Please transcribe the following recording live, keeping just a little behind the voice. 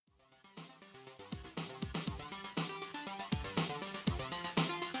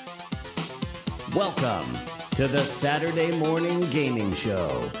Welcome to the Saturday Morning Gaming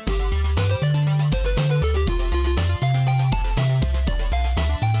Show.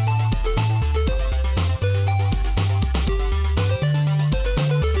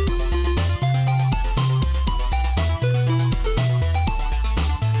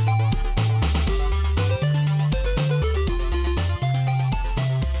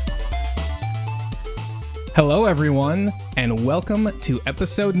 Hello everyone, and welcome to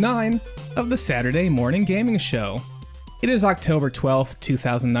episode 9 of the Saturday Morning Gaming Show. It is October 12th,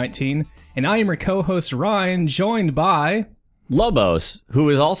 2019, and I am your co-host Ryan, joined by... Lobos, who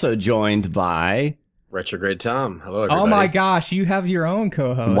is also joined by... Retrograde Tom. Hello, everybody. Oh my gosh, you have your own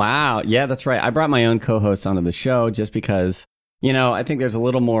co-host. Wow, yeah, that's right. I brought my own co-host onto the show just because, you know, I think there's a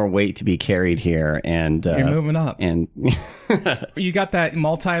little more weight to be carried here, and... You're moving up. And... You got that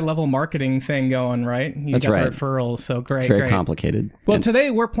multi-level marketing thing going, right? That's right. The referrals, so great. It's very complicated. Well,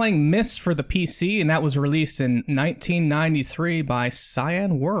 today we're playing Myst for the PC, and that was released in 1993 by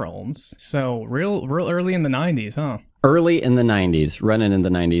Cyan Worlds. So real early in the 90s, huh? Early in the 90s, running in the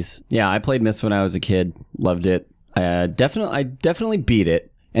 90s. Yeah, I played Myst when I was a kid. Loved it. I definitely beat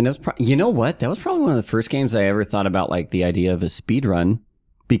it. And that was you know what? That was probably one of the first games I ever thought about, like, the idea of a speed run.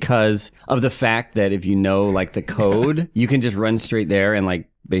 Because of the fact that if you know, like, the code, you can just run straight there and, like,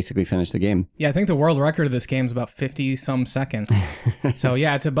 basically finish the game. Yeah, I think the world record of this game is about 50-some seconds. So,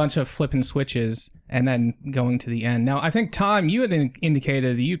 yeah, it's a bunch of flipping switches and then going to the end. Now, I think, Tom, you had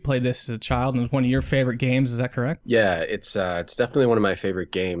indicated that you'd played this as a child and it was one of your favorite games. Is that correct? Yeah, it's definitely one of my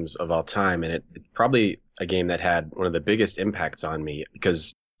favorite games of all time. And it's probably a game that had one of the biggest impacts on me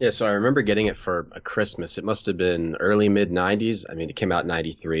because... Yeah, so I remember getting it for a Christmas. It must have been early, mid-90s. I mean, it came out in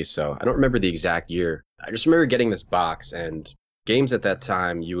 93, so I don't remember the exact year. I just remember getting this box, and games at that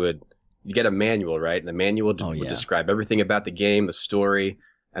time, you get a manual, right? And the manual would describe everything about the game, the story,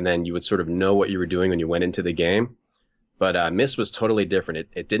 and then you would sort of know what you were doing when you went into the game. But Myst was totally different.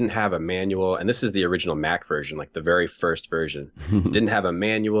 It didn't have a manual, and this is the original Mac version, like the very first version. It didn't have a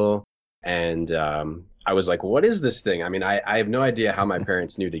manual, and... I was like, what is this thing? I mean, I have no idea how my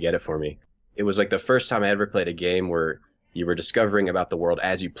parents knew to get it for me. It was like the first time I ever played a game where you were discovering about the world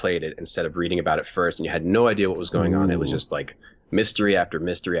as you played it instead of reading about it first, and you had no idea what was going on. It was just like mystery after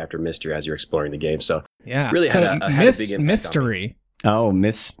mystery after mystery as you're exploring the game. So yeah, really had a big impact mystery. On me. Oh,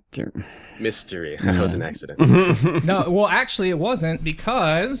 Mystery. That was an accident. No, well, actually, it wasn't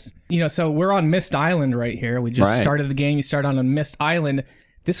because, so we're on Myst Island right here. We just started the game. You start on a Myst Island.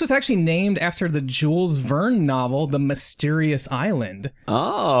 This was actually named after the Jules Verne novel, The Mysterious Island.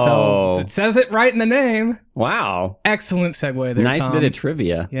 Oh. So it says it right in the name. Wow. Excellent segue there, Nice Tom. bit of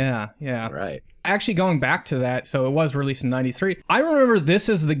trivia. Yeah. Right. Actually, going back to that, so it was released in 93. I remember this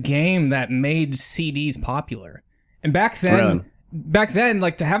is the game that made CDs popular. And back then,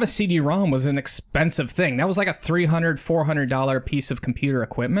 like, to have a CD-ROM was an expensive thing. That was like a $300, $400 piece of computer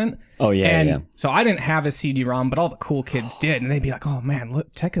equipment. Oh, yeah, So I didn't have a CD-ROM, but all the cool kids did. And they'd be like, oh, man,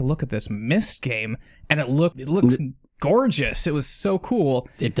 take a look at this Myst game. And it looks gorgeous. It was so cool.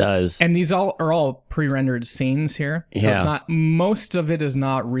 It does. And these are all pre-rendered scenes here. So most of it is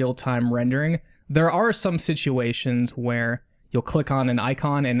not real-time rendering. There are some situations where you'll click on an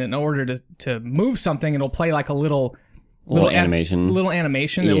icon, and in order to move something, it'll play like a little animation.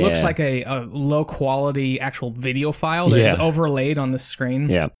 It looks like a low quality actual video file that is overlaid on the screen.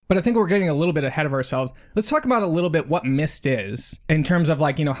 Yeah. But I think we're getting a little bit ahead of ourselves. Let's talk about a little bit what Myst is in terms of,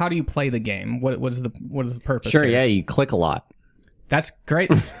 like, how do you play the game? What is the purpose? Sure, here? yeah, you click a lot. That's great.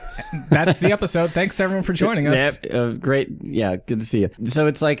 That's the episode. Thanks everyone for joining us. Great. Yeah, good to see you. So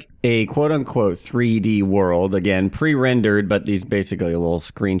it's like a quote unquote 3D world, again, pre-rendered, but these basically little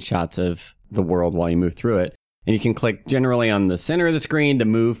screenshots of the world while you move through it. And you can click generally on the center of the screen to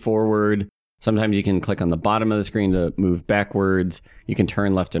move forward. Sometimes you can click on the bottom of the screen to move backwards. You can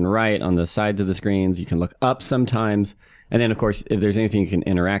turn left and right on the sides of the screens. You can look up sometimes. And then, of course, if there's anything you can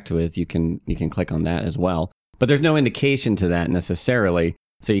interact with, you can click on that as well. But there's no indication to that necessarily.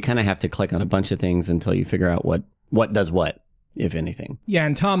 So you kind of have to click on a bunch of things until you figure out what does what, if anything. Yeah,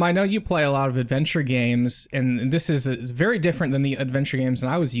 and Tom, I know you play a lot of adventure games, and this is very different than the adventure games that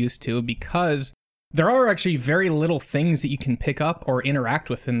I was used to because there are actually very little things that you can pick up or interact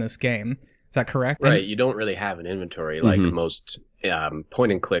with in this game. Is that correct? Right. You don't really have an inventory like most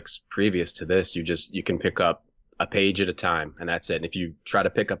point and clicks previous to this. You can pick up a page at a time, and that's it. And if you try to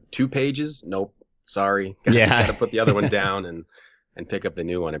pick up 2 pages, nope, sorry. Got to put the other one down and pick up the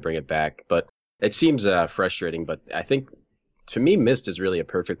new one and bring it back. But it seems frustrating. But I think, to me, Myst is really a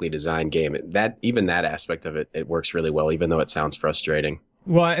perfectly designed game. Even that aspect of it works really well, even though it sounds frustrating.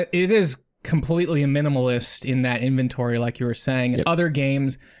 Well, it is completely a minimalist in that inventory, like you were saying. Yep. Other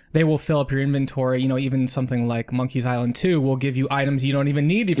games, they will fill up your inventory. Even something like Monkey's Island 2 will give you items you don't even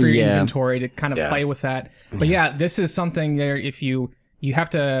need for your inventory to kind of play with that. But this is something there if you have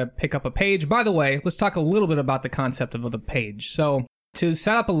to pick up a page. By the way, let's talk a little bit about the concept of the page. So to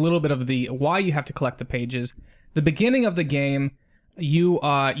set up a little bit of the why you have to collect the pages, the beginning of the game, you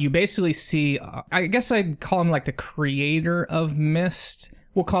basically see, I guess I'd call him like the creator of Myst.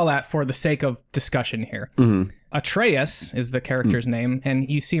 We'll call that for the sake of discussion here. Atreus is the character's name, and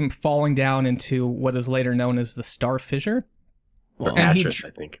you see him falling down into what is later known as the Star Fissure. Or Atris, I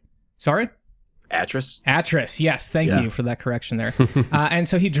think. Sorry? Atris? Atris, yes. Thank you for that correction there. And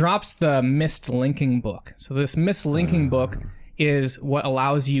so he drops the Myst linking book. So this Myst linking book is what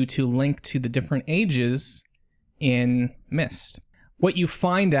allows you to link to the different ages in Myst. What you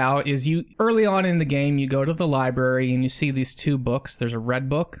find out is early on in the game, you go to the library and you see these two books. There's a red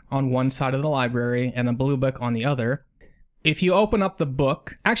book on one side of the library and a blue book on the other. If you open up the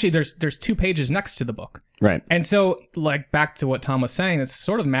book, actually there's 2 pages next to the book. Right. And so like back to what Tom was saying, it's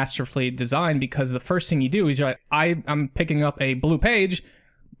sort of masterfully designed because the first thing you do is you're like, I'm picking up a blue page.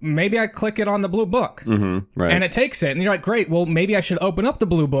 Maybe I click it on the blue book. Right. And it takes it. And you're like, great, well, maybe I should open up the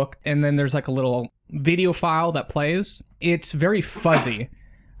blue book. And then there's like a little video file that plays. It's very fuzzy,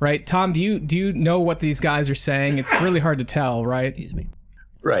 right? Tom, do you know what these guys are saying? It's really hard to tell, right? Excuse me.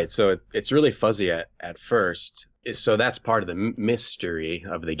 Right. So it's really fuzzy at first. So that's part of the mystery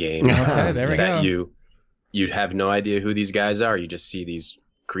of the game. Okay, there we that go. You'd have no idea who these guys are. You just see these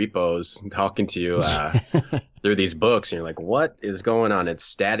creepos talking to you through these books, and you're like, what is going on?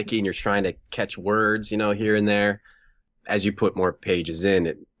 It's staticky, and you're trying to catch words, here and there. As you put more pages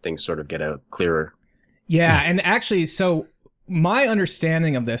in, things sort of get clearer. Yeah, and actually, so my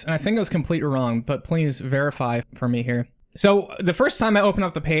understanding of this, and I think I was completely wrong, but please verify for me here. So the first time I opened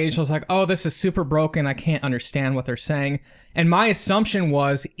up the page, I was like, oh, this is super broken. I can't understand what they're saying. And my assumption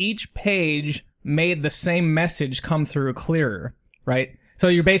was each page made the same message come through clearer, right? So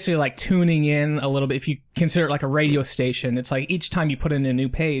you're basically like tuning in a little bit. If you consider it like a radio station, it's like each time you put in a new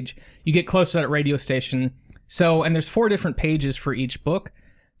page, you get close to that radio station. So, and there's 4 different pages for each book.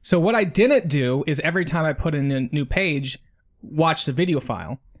 So what I didn't do is every time I put in a new page, watch the video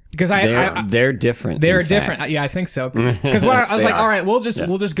file. Because they're different. They're different. Yeah, I think so. Because I was like, all right, we'll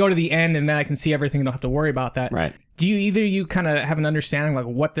just go to the end and then I can see everything and don't have to worry about that. Right. Do you kind of have an understanding like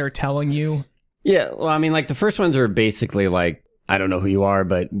what they're telling you? Yeah, well, I mean, like the first ones are basically like, I don't know who you are,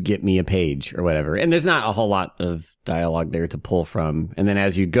 but get me a page or whatever. And there's not a whole lot of dialogue there to pull from. And then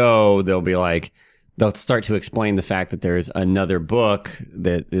as you go, they'll start to explain the fact that there's another book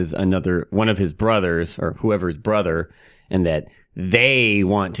that is one of his brothers or whoever's brother, and that they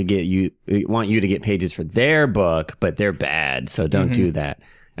want you to get pages for their book, but they're bad, so don't do that.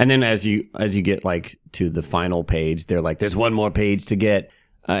 And then as you get like to the final page, they're like, there's one more page to get.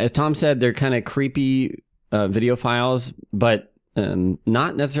 As Tom said, they're kind of creepy video files, but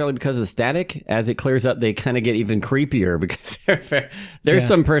not necessarily because of the static. As it clears up, they kind of get even creepier because there's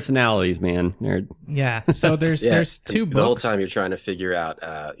some personalities, man. So there's 2 books. The whole time you're trying to figure out,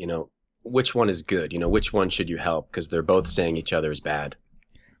 which one is good. Which one should you help? Because they're both saying each other is bad.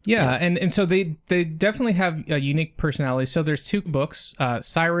 Yeah, and so they definitely have unique personalities. So there's 2 books.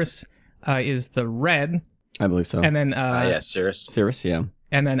 Cyrus is the red. I believe so. And then Cirrus. Cirrus, yeah.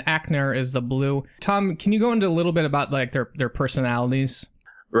 And then Akner is the blue. Tom, can you go into a little bit about like their personalities?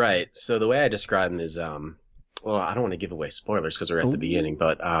 Right. So the way I describe them is, well, I don't want to give away spoilers because we're at the beginning,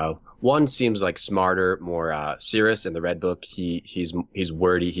 but one seems like smarter, more Cirrus in the red book. He's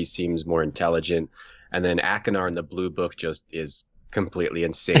wordy. He seems more intelligent. And then Akinar in the blue book just is completely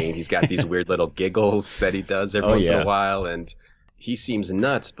insane. He's got these weird little giggles that he does every once in a while, and he seems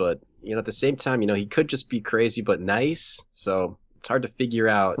nuts. But at the same time, he could just be crazy but nice. So it's hard to figure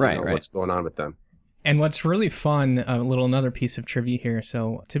out what's going on with them. And what's really fun, another piece of trivia here.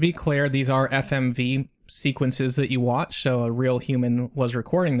 So to be clear, these are FMV sequences that you watch. So a real human was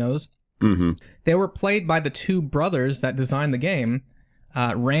recording those. Mm-hmm. They were played by the 2 brothers that designed the game.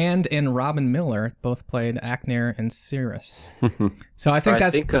 Rand and Robin Miller both played Akner and Cirrus. So I think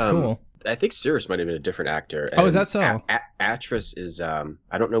that's cool. I think Cirrus might have been a different actor. Oh, is that so? Atris is,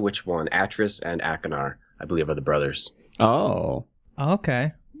 I don't know which one. Atris and Akinar, I believe, are the brothers. Oh.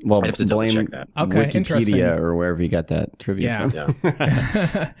 Okay. Well, I have to double-check that. Okay, Wikipedia or wherever you got that trivia from.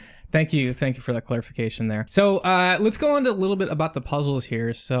 Yeah. Thank you for that clarification there. So let's go on to a little bit about the puzzles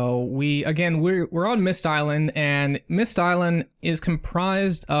here. So we're on Myst Island, and Myst Island is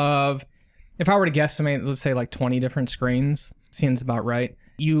comprised of, if I were to guesstimate, let's say like 20 different screens. Seems about right.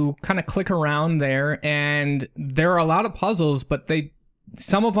 You kind of click around there, and there are a lot of puzzles, but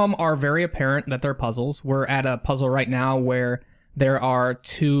some of them are very apparent that they're puzzles. We're at a puzzle right now where there are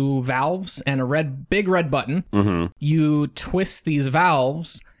 2 valves and a big red button. Mm-hmm. You twist these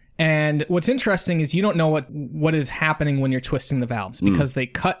valves, and what's interesting is you don't know what is happening when you're twisting the valves because they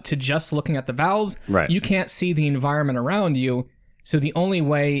cut to just looking at the valves. Right. You can't see the environment around you, so the only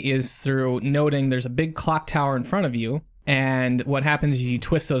way is through noting there's a big clock tower in front of you, and what happens is you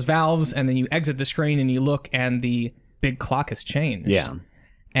twist those valves, and then you exit the screen, and you look, and the big clock has changed. Yeah.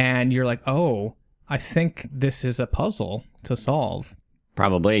 And you're like, oh, I think this is a puzzle to solve.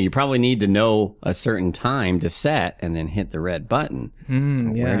 Probably. You probably need to know a certain time to set and then hit the red button.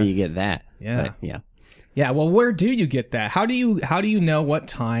 Where do you get that? Yeah. But, yeah. Yeah, well, where do you get that? How do you know what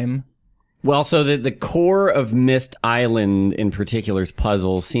time? Well, so the core of Mist Island in particular's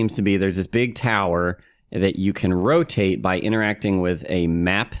puzzle seems to be there's this big tower that you can rotate by interacting with a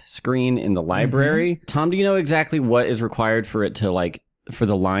map screen in the library. Mm-hmm. Tom, do you know exactly what is required for it to for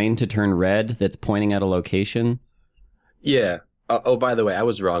the line to turn red that's pointing at a location? Yeah. Oh, by the way, I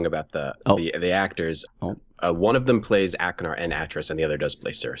was wrong about the actors. Oh. One of them plays Akinar and Atris, and the other does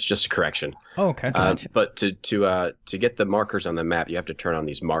play Cirrus. Just a correction. Oh, okay. But to get the markers on the map, you have to turn on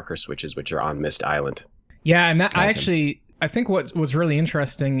these marker switches, which are on Mist Island. Yeah, and that I think what was really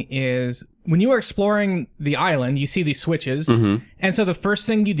interesting is when you are exploring the island, you see these switches, and so the first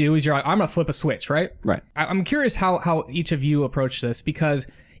thing you do is you're like, I'm gonna flip a switch, right? Right. I'm curious how each of you approach this, because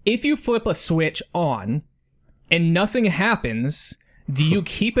if you flip a switch on and nothing happens, do you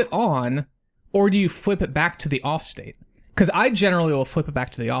keep it on or do you flip it back to the off state? Because I generally will flip it back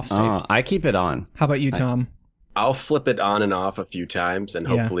to the off state. I keep it on. How about you, Tom? I'll flip it on and off a few times, and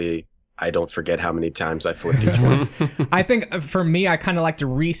hopefully I don't forget how many times I flipped each one. I think for me, I kind of like to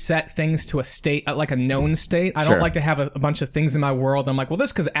reset things to a state, like a known state. I don't like to have a bunch of things in my world. I'm like, well,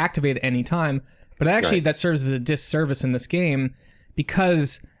 this could activate at any time. But actually, that serves as a disservice in this game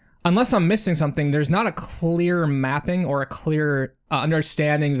because unless I'm missing something, there's not a clear mapping or a clear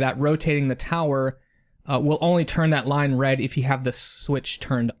understanding that rotating the tower will only turn that line red if you have the switch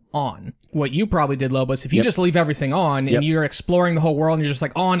turned on. What you probably did, Lobos, if you just leave everything on and you're exploring the whole world and you're just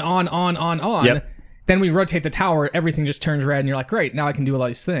like on, then we rotate the tower, everything just turns red and you're like, great, now I can do all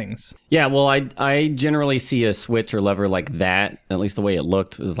these things. Yeah, well, I generally see a switch or lever like that, at least the way it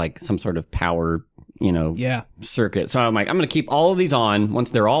looked, was like some sort of power, circuit. So I'm like, I'm going to keep all of these on.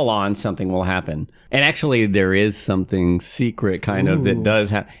 Once they're all on, something will happen. And actually, there is something secret kind of that does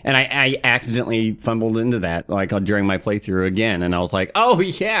happen. And I accidentally fumbled into that during my playthrough again. And I was like, oh,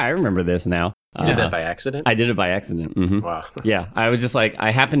 yeah, I remember this now. You did that by accident? I did it by accident. Mm-hmm. Wow. Yeah, I was just like, I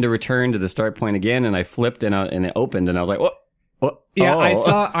happened to return to the start point again, and I flipped and it opened, and I was like, what? Yeah,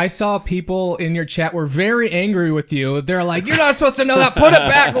 I saw people in your chat were very angry with you. They're like, you're not supposed to know that. Put it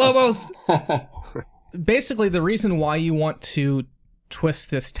back, Lobos. Basically, the reason why you want to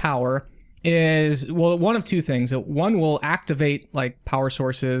twist this tower is, well, one of two things. One will activate power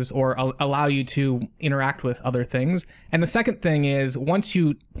sources or allow you to interact with other things. And the second thing is, once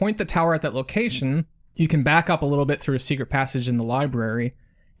you point the tower at that location, you can back up a little bit through a secret passage in the library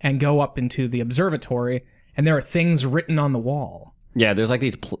and go up into the observatory, and there are things written on the wall. Yeah, there's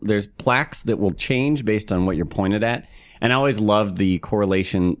there's plaques that will change based on what you're pointed at. And I always loved the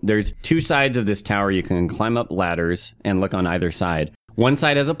correlation. There's two sides of this tower. You can climb up ladders and look on either side. One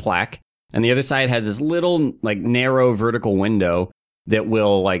side has a plaque, and the other side has this little narrow vertical window that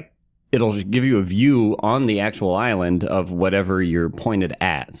will it'll give you a view on the actual island of whatever you're pointed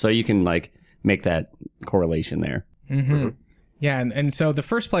at. So you can make that correlation there. Mm-hmm. Yeah, and so the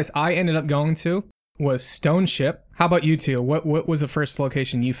first place I ended up going to was Stone Ship. How about you two? What was the first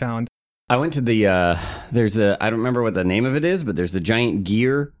location you found? I went to the, I don't remember what the name of it is, but there's the giant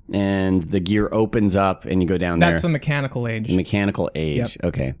gear, and the gear opens up, and you go down there. That's the Mechanical Age. Mechanical Age, yep.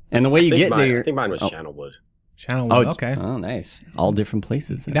 Okay. And the way you get there... I think mine was Channelwood. Channelwood, okay. Oh, nice. All different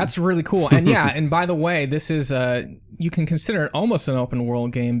places. Then. That's really cool. And yeah, and by the way, this is, you can consider it almost an open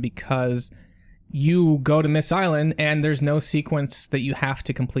world game because you go to Mist Island, and there's no sequence that you have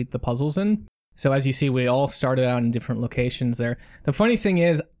to complete the puzzles in. So as you see, we all started out in different locations there. The funny thing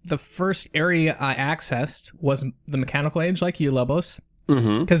is, the first area I accessed was the Mechanical Age, like you, Lobos.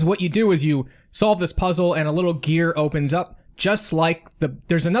 Because what you do is you solve this puzzle, and a little gear opens up, just like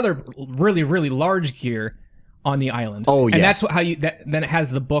there's another really, really large gear on the island. Oh, yes. And that's how then it has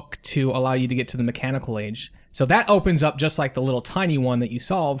the book to allow you to get to the Mechanical Age. So that opens up just like the little tiny one that you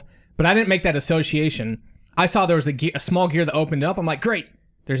solve. But I didn't make that association. I saw there was a small gear that opened up. I'm like, great.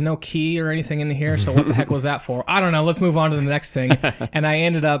 There's no key or anything in here, so what the heck was that for? I don't know. Let's move on to the next thing. And I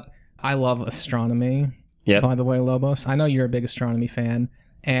ended up... I love astronomy, by the way, Lobos. I know you're a big astronomy fan.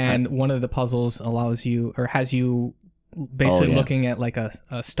 And one of the puzzles allows you, or has you basically looking at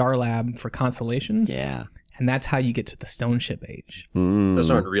a star lab for constellations. Yeah. and that's how you get to the Stone Ship Age. Those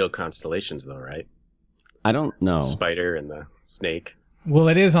aren't real constellations, though, right? I don't know. The spider and the snake. Well,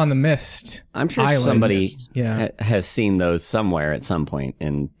 it is on the Mist. I'm sure Island. somebody Yeah. has seen those somewhere at some point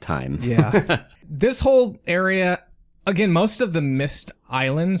in time. Yeah. This whole area, again, most of the Mist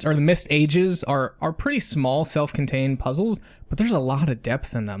Islands or the Mist Ages are pretty small, self-contained puzzles, but there's a lot of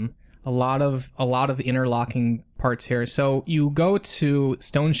depth in them. A lot of interlocking parts here. So you go to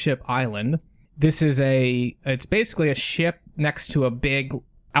Stone Ship Island. This is it's basically a ship next to a big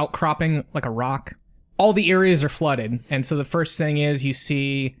outcropping, like a rock. All the areas are flooded, and so the first thing is you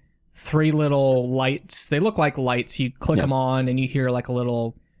see 3 little lights. They look like lights. You click them on, and you hear like a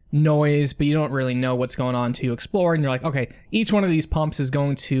little noise, but you don't really know what's going on till you explore, and you're like, okay, each one of these pumps is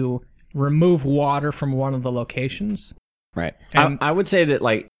going to remove water from one of the locations. Right. And I would say that,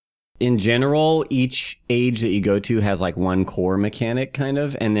 like, in general, each age that you go to has like one core mechanic kind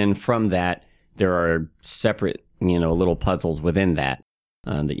of, and then from that there are separate, little puzzles within that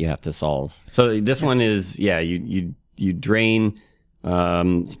that you have to solve. So this one is, you drain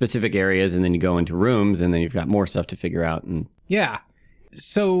specific areas, and then you go into rooms, and then you've got more stuff to figure out. And yeah,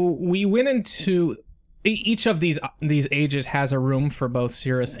 so we went into each of these ages has a room for both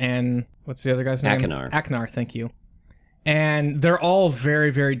Cirrus and what's the other guy's name? Akinar, thank you. And they're all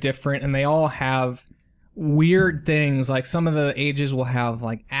very, very different, and they all have weird things. Like some of the ages will have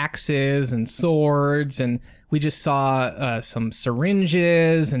like axes and swords, and we just saw some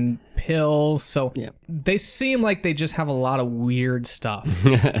syringes and pills. So they seem like they just have a lot of weird stuff.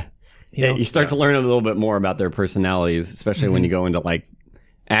 You start to learn a little bit more about their personalities, especially when you go into like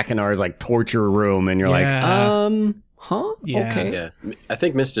Akinar's like torture room, and you're like, huh? Yeah. Okay. Yeah. I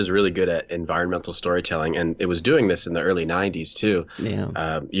think Myst is really good at environmental storytelling, and it was doing this in the early 90s too.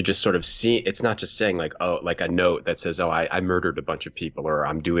 Yeah. You just sort of see, it's not just saying like, oh, like a note that says, oh, I murdered a bunch of people, or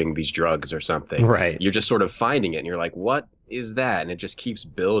I'm doing these drugs or something. Right. You're just sort of finding it, and you're like, what is that? And it just keeps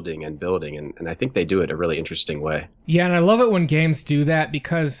building and building, and I think they do it a really interesting way. Yeah, and I love it when games do that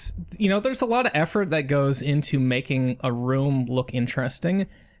because, there's a lot of effort that goes into making a room look interesting,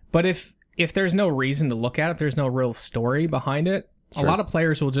 but if there's no reason to look at it, there's no real story behind it, a lot of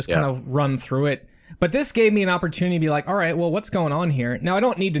players will just kind of run through it. But this gave me an opportunity to be like, all right, well, what's going on here? Now, I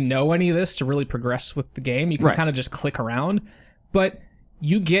don't need to know any of this to really progress with the game. You can kind of just click around. But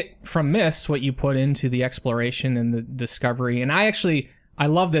you get from Myst what you put into the exploration and the discovery. And I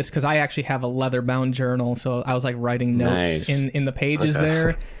love this because I actually have a leather-bound journal, so I was like writing notes in the pages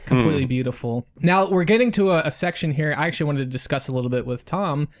there. Completely beautiful. Now, we're getting to a section here I actually wanted to discuss a little bit with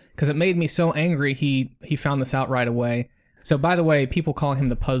Tom because it made me so angry he found this out right away. So, by the way, people call him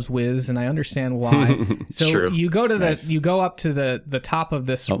the Puzz Whiz, and I understand why. So True. you go to you go up to the top of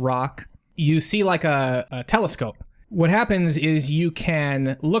this rock. You see like a telescope. What happens is you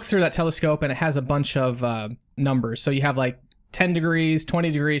can look through that telescope, and it has a bunch of numbers. So you have like 10 degrees,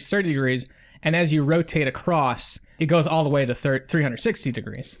 20 degrees, 30 degrees, and as you rotate across, it goes all the way to 360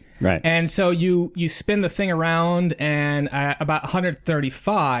 degrees. Right. And so you spin the thing around, and at about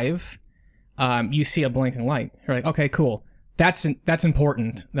 135, you see a blinking light. You're like, okay, cool. That's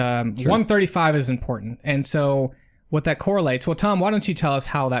important. 135 is important. And so what that correlates, well, Tom, why don't you tell us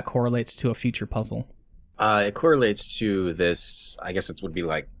how that correlates to a future puzzle? It correlates to this, I guess it would be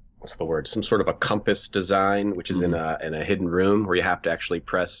like, what's the word? Some sort of a compass design, which is in a hidden room where you have to actually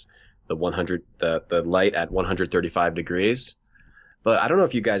press the light at 135 degrees. But I don't know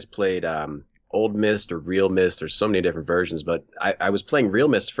if you guys played Old Myst or Real Myst. There's so many different versions, but I was playing Real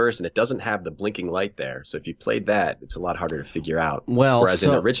Myst first, and it doesn't have the blinking light there. So if you played that, it's a lot harder to figure out. Well, whereas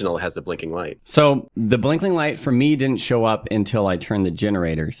in the original, it has the blinking light. So the blinking light for me didn't show up until I turned the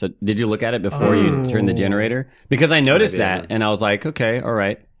generator. So did you look at it before you turned the generator? Because I noticed that, and I was like, okay, all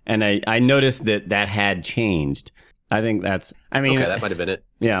right. And I noticed that had changed. I think that's, okay, that might have been it.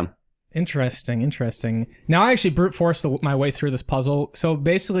 Yeah. Interesting. Now I actually brute forced my way through this puzzle. So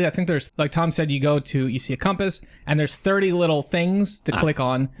basically, I think there's, like Tom said, you see a compass, and there's 30 little things to click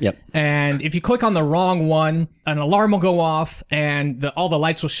on. Yep. And if you click on the wrong one, an alarm will go off, and all the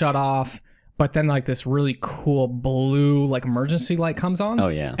lights will shut off. But then like this really cool blue like emergency light comes on. Oh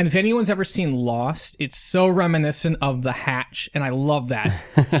yeah. And if anyone's ever seen Lost, it's so reminiscent of The Hatch, and I love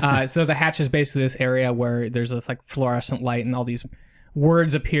that. So The Hatch is basically this area where there's this like fluorescent light, and all these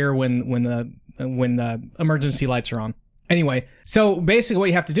words appear when the emergency lights are on. Anyway, so basically what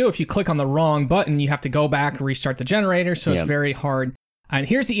you have to do, if you click on the wrong button, you have to go back and restart the generator, so it's very hard. And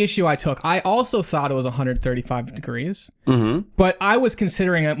here's the issue I took. I also thought it was 135 degrees, but I was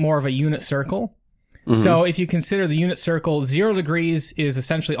considering it more of a unit circle. So if you consider the unit circle, 0 degrees is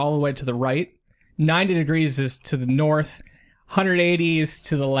essentially all the way to the right, 90 degrees is to the north, 180 is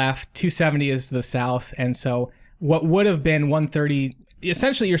to the left, 270 is to the south, and so what would have been 130,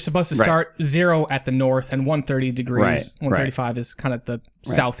 essentially you're supposed to start 0 at the north and 130 degrees, 135 is kind of the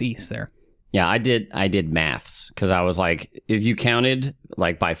southeast there. Yeah, I did maths because I was like, if you counted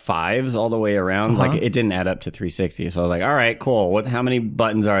like by fives all the way around, like it didn't add up to 360. So I was like, all right, cool. How many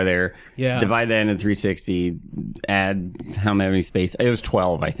buttons are there? Yeah. Divide that into 360, add how many space? It was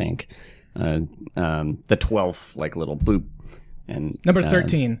 12, I think. The 12th like little boop. And number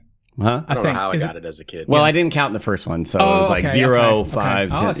 13. I don't know how I got it as a kid. Well, I didn't count the first one, so it was like 0, 5,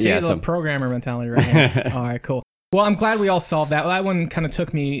 10. Oh, see, the programmer mentality right here. All right, cool. Well, I'm glad we all solved that. That one kind of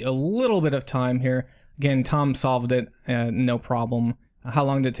took me a little bit of time here. Again, Tom solved it, no problem. How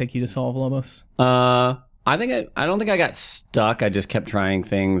long did it take you to solve, Lobos? I don't think I got stuck. I just kept trying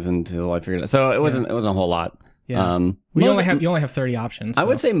things until I figured it out. So it wasn't a whole lot. Yeah. You only have 30 options. So. I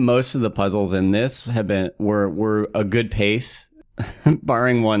would say most of the puzzles in this were a good pace,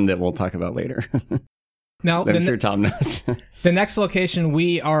 barring one that we'll talk about later. Now, I'm sure Tom knows. The next location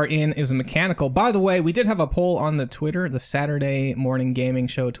we are in is a mechanical. By the way, we did have a poll on the Twitter, the Saturday Morning Gaming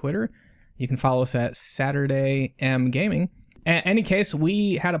Show Twitter. You can follow us at Saturday M Gaming. In any case,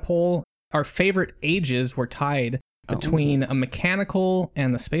 we had a poll. Our favorite ages were tied between a mechanical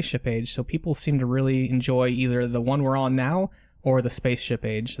and the spaceship age. So people seem to really enjoy either the one we're on now or the spaceship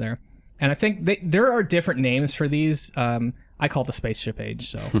age there. And I think there are different names for these. I call it the spaceship age,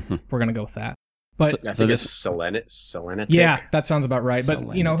 so we're going to go with that. But I think it's Selenitic. Yeah, that sounds about right. But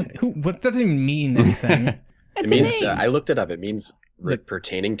what doesn't even mean anything. It means I looked it up. It means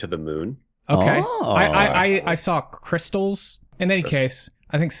pertaining to the moon. Okay. Oh. I saw crystals. In any case,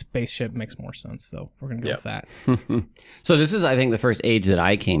 I think spaceship makes more sense, so we're gonna go with that. So this is, I think, the first age that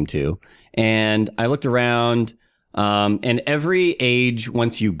I came to, and I looked around. And every age,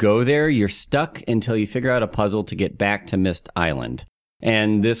 once you go there, you're stuck until you figure out a puzzle to get back to Mist Island.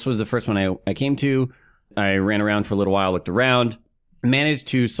 And this was the first one I came to. I ran around for a little while, looked around, managed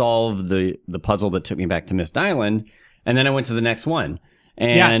to solve the puzzle that took me back to Mist Island, and then I went to the next one.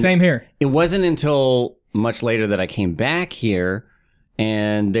 And yeah, same here. It wasn't until much later that I came back here,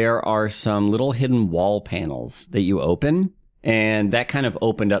 and there are some little hidden wall panels that you open. And that kind of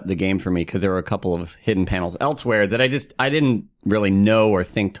opened up the game for me because there were a couple of hidden panels elsewhere that I didn't really know or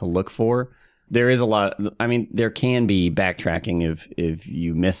think to look for. There is a lot. I mean, there can be backtracking if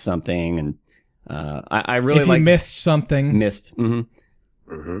you miss something, and I really liked. If you missed something,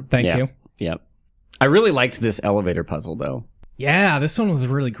 Thank you. Yeah, I really liked this elevator puzzle though. Yeah, this one was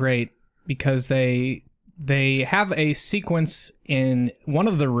really great because they have a sequence in one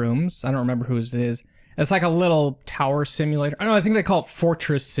of the rooms. I don't remember whose it is. It's like a little tower simulator. I don't know. I think they call it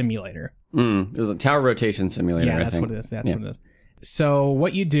Fortress Simulator. It was a tower rotation simulator. Yeah, that's what it is. That's what it is. So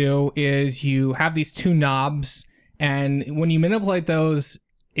what you do is you have these two knobs, and when you manipulate those,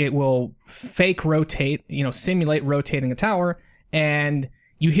 it will fake rotate, simulate rotating a tower, and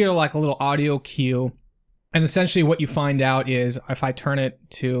you hear like a little audio cue. And essentially what you find out is if I turn it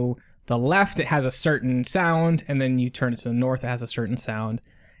to the left, it has a certain sound, and then you turn it to the north, it has a certain sound.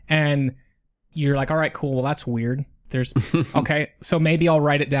 And you're like, all right, cool. Well, that's weird. Okay, so maybe I'll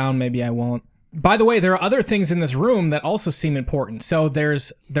write it down, maybe I won't. By the way, there are other things in this room that also seem important. So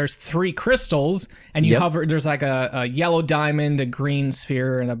there's 3 crystals, and you hover. There's like a yellow diamond, a green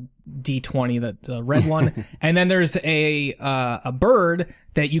sphere, and a D20, that's a red one. And then there's a bird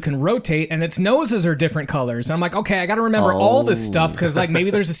that you can rotate, and its noses are different colors. And I'm like, okay, I got to remember all this stuff because like maybe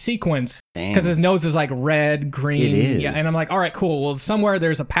there's a sequence because his nose is like red, green. It is. Yeah, and I'm like, all right, cool. Well, somewhere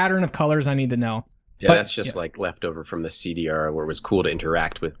there's a pattern of colors I need to know. Yeah, that's just like leftover from the CDR where it was cool to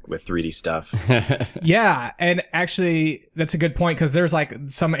interact with 3D stuff. Yeah, and actually that's a good point because there's like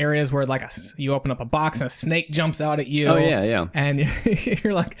some areas where like you open up a box and a snake jumps out at you. Oh yeah. And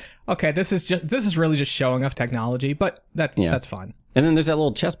you're like, okay, this is really just showing off technology, but that's fine. And then there's that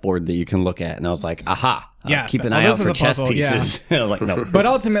little chessboard that you can look at, and I was like, aha, keep an eye out for chess pieces. Yeah. I was like, no. But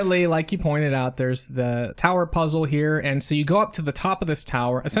ultimately, like you pointed out, there's the tower puzzle here, and so you go up to the top of this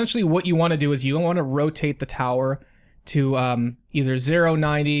tower. Essentially, what you want to do is you want to rotate the tower to either 0,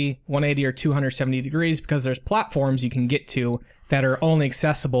 90, 180, or 270 degrees, because there's platforms you can get to that are only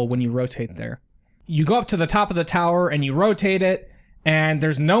accessible when you rotate there. You go up to the top of the tower, and you rotate it, and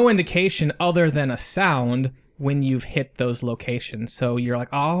there's no indication other than a sound when you've hit those locations. So you're like,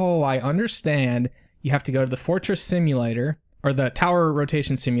 oh, I understand. You have to go to the Fortress Simulator or the Tower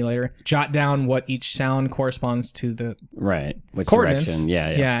Rotation Simulator, jot down what each sound corresponds to the which coordinates. Direction.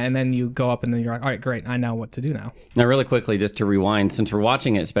 Yeah, and then you go up and then you're like, all right, great, I know what to do now. Now, really quickly, just to rewind, since we're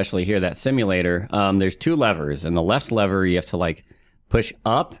watching it, especially here, that simulator, there's 2 levers, and the left lever you have to like push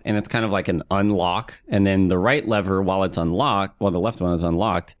up, and it's kind of like an unlock. And then the right lever, while it's unlocked, while the left one is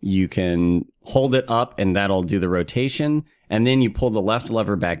unlocked, you can hold it up and that'll do the rotation. And then you pull the left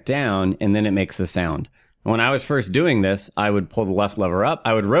lever back down and then it makes the sound. When I was first doing this, I would pull the left lever up,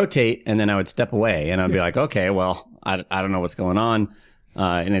 I would rotate, and then I would step away. And I'd be like, okay, well, I don't know what's going on.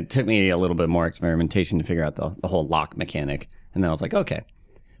 And it took me a little bit more experimentation to figure out the whole lock mechanic. And then I was like, okay.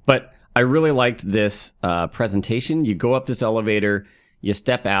 But I really liked this presentation. You go up this elevator, you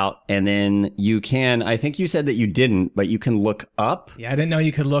step out, and then you can, I think you said that you didn't, but you can look up. Yeah, I didn't know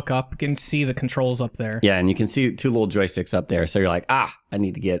you could look up. You can see the controls up there. Yeah, and you can see 2 little joysticks up there. So you're like, I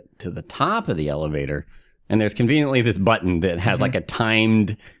need to get to the top of the elevator. And there's conveniently this button that has like a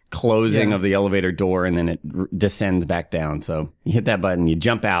timed closing of the elevator door, and then it descends back down. So you hit that button, you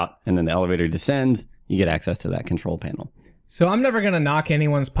jump out, and then the elevator descends. You get access to that control panel. So I'm never going to knock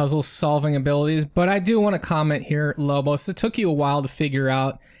anyone's puzzle solving abilities, but I do want to comment here, Lobos. It took you a while to figure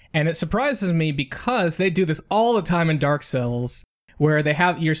out, and it surprises me because they do this all the time in Dark Souls, where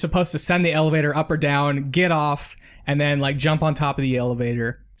you're supposed to send the elevator up or down, get off, and then like jump on top of the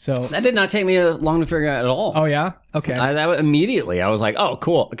elevator. So that did not take me long to figure out at all. Oh yeah? Okay. Immediately I was like, oh,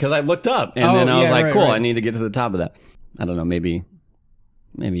 cool, because I looked up and then I was like, cool, I need to get to the top of that. I don't know, maybe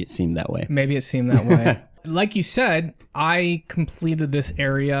it seemed that way. Maybe it seemed that way. Like you said, I completed this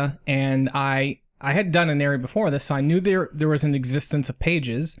area, and I had done an area before this, so I knew there was an existence of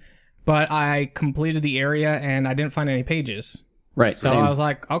pages, but I completed the area and I didn't find any pages. Right. So I was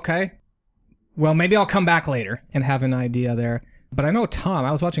like, okay, well, maybe I'll come back later and have an idea there. But I know Tom,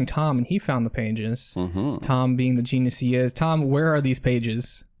 I was watching Tom and he found the pages. Mm-hmm. Tom being the genius he is. Tom, where are these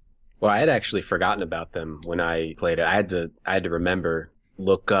pages? Well, I had actually forgotten about them when I played it. I had to remember,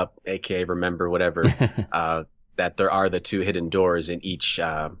 look up, aka remember, whatever, that there are the 2 hidden doors in each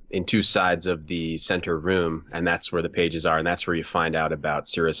in 2 sides of the center room, and that's where the pages are, and that's where you find out about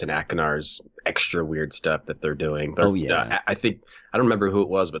Cirrus and Akinar's extra weird stuff that they're doing. I think, I don't remember who it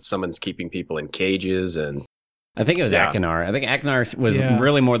was, but someone's keeping people in cages, and I think it was Akinar. I think Akinar was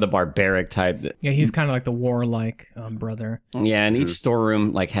really more the barbaric type. Yeah, he's kind of like the warlike brother. Yeah, and each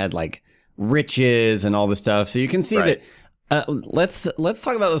storeroom had riches and all this stuff, so you can see that. Let's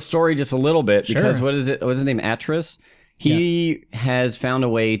talk about the story just a little bit, because what is his name? Atris. He has found a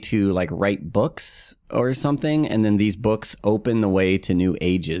way to write books or something, and then these books open the way to new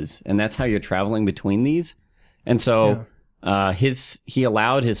ages, and that's how you're traveling between these. And so he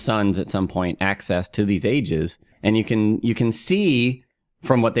allowed his sons at some point access to these ages, and you can see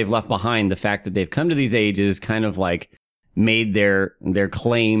from what they've left behind the fact that they've come to these ages, kind of made their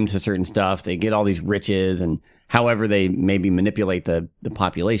claim to certain stuff. They get all these riches, and however they maybe manipulate the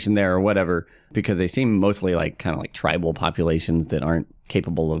population there or whatever, because they seem mostly kind of tribal populations that aren't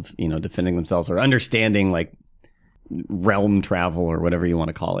capable of defending themselves or understanding realm travel or whatever you want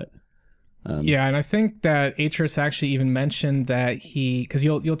to call it. Yeah, and I think that Atris actually even mentioned that because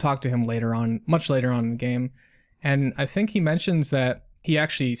you'll talk to him later on, much later on in the game, and I think he mentions that he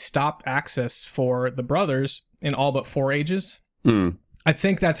actually stopped access for the brothers in all but 4 ages. I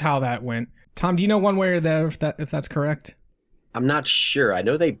think that's how that went. Tom, do you know one way or the other if that's correct? I'm not sure. I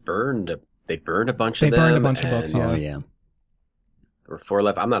know they burned a bunch of them. They burned a bunch of books. Oh yeah. There were 4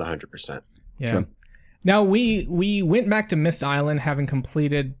 left. I'm not 100%. Yeah. True. Now we went back to Mist Island, having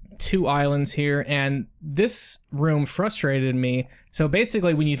completed 2 islands here, and this room frustrated me. So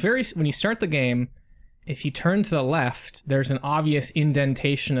basically, when you start the game, if you turn to the left, there's an obvious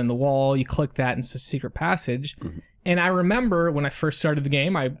indentation in the wall. You click that, and it's a secret passage. Mm-hmm. And I remember when I first started the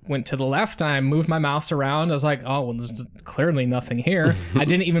game, I went to the left, and I moved my mouse around. I was like, oh, well, there's clearly nothing here. I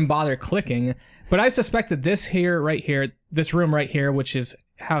didn't even bother clicking. But I suspect that this room right here, which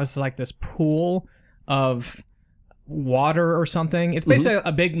has this pool of water or something. It's basically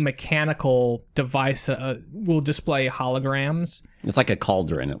a big mechanical device that will display holograms. It's like a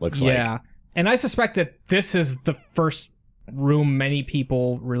cauldron, it looks like. Yeah. And I suspect that this is the first room many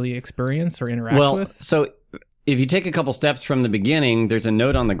people really experience or interact with. So if you take a couple steps from the beginning, there's a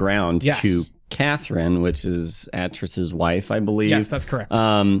note on the ground to Catherine, which is Atris's wife, I believe. Yes, that's correct.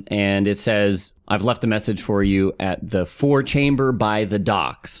 And it says, I've left a message for you at the 4-chamber by the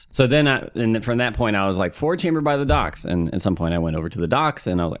docks. So then from that point, I was like, 4-chamber by the docks. And at some point, I went over to the docks,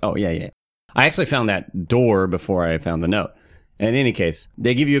 and I was like, oh, yeah. I actually found that door before I found the note. In any case,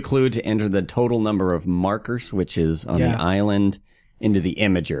 they give you a clue to enter the total number of marker switches on the island into the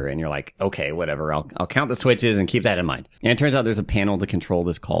imager, and you're like, okay, whatever, I'll count the switches and keep that in mind. And it turns out there's a panel to control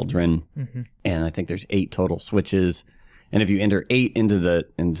this cauldron, and I think there's 8 total switches. And if you enter 8 into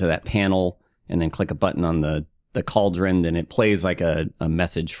that panel and then click a button on the cauldron, then it plays like a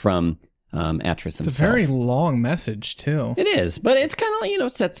message from Atreus himself. It's a very long message too. It is, but it's kind of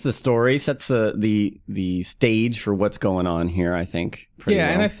like, sets the story, sets the stage for what's going on here, I think. Pretty well.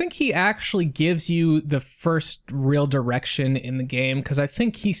 And I think he actually gives you the first real direction in the game, because I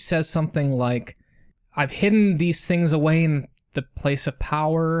think he says something like, I've hidden these things away in the place of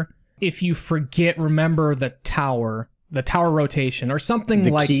power. If you forget, remember the tower rotation, or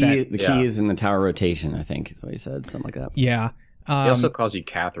something like that. The key is in the tower rotation, I think, is what he said, something like that. Yeah. He also calls you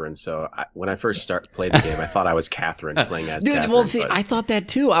Catherine, so when I first played the game, I thought I was Catherine playing as Catherine. Well, see, I thought that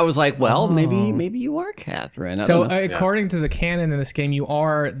too. I was like, well, maybe you are Catherine. So according to the canon in this game, you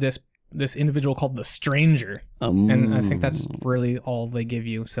are this individual called the Stranger, and I think that's really all they give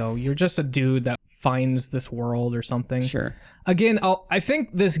you. So you're just a dude that finds this world or something. Sure. Again, I think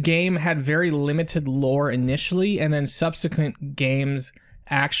this game had very limited lore initially, and then subsequent games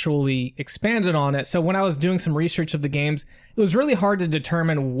actually expanded on it. So when I was doing some research of the games, it was really hard to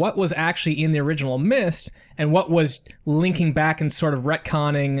determine what was actually in the original Myst and what was linking back and sort of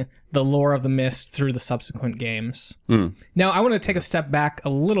retconning the lore of the Myst through the subsequent games. Now, I want to take a step back a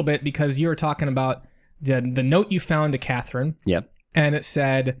little bit, because you were talking about the note you found to Catherine. Yep. And it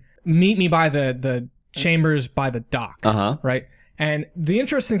said, meet me by the chambers by the dock. Right? And the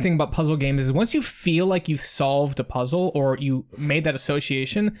interesting thing about puzzle games is once you feel like you've solved a puzzle or you made that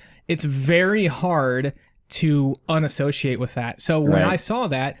association, it's very hard to unassociate with that. So when I saw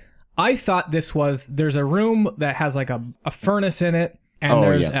that, I thought there's a room that has like a furnace in it, and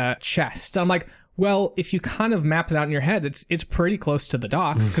there's a chest. I'm like, well, if you kind of map it out in your head, it's pretty close to the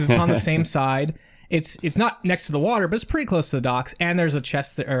docks, because it's on the same side. It's not next to the water, but it's pretty close to the docks. And there's a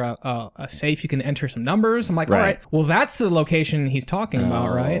chest or a safe you can enter some numbers. I'm like, all right, well, that's the location he's talking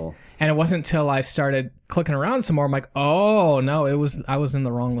about, right? And it wasn't until I started clicking around some more, I'm like, oh no, I was in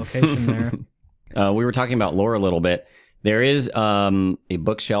the wrong location there. We were talking about lore a little bit. There is a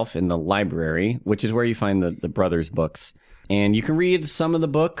bookshelf in the library, which is where you find the brothers' books. And you can read some of the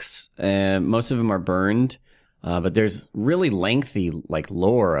books. Most of them are burned. But there's really lengthy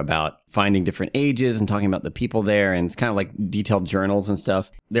lore about finding different ages and talking about the people there, and it's kind of like detailed journals and stuff.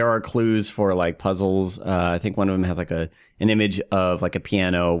 There are clues for puzzles. I think one of them has an image of a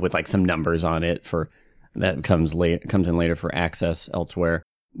piano with some numbers on it for that comes in later for access elsewhere.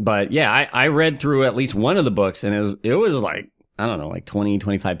 But yeah, I read through at least one of the books, and it was I don't know, 20,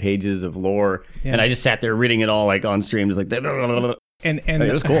 25 pages of lore, and I just sat there reading it all on stream, just And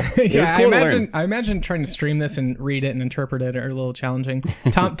it was cool. It was cool to learn. I imagine trying to stream this and read it and interpret it are a little challenging.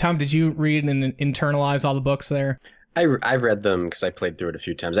 Tom, did you read and internalize all the books there? I read them because I played through it a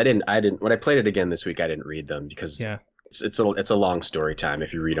few times. I didn't. When I played it again this week, I didn't read them because it's a long story time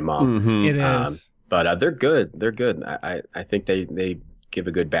if you read them all. Mm-hmm. It is. But they're good. They're good. I think they give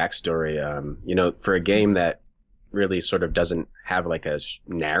a good backstory. For a game that really sort of doesn't have a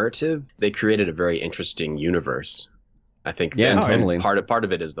narrative, they created a very interesting universe. I think totally. Part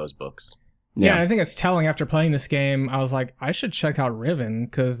of it is those books. Yeah, I think it's telling after playing this game, I was like, I should check out Riven,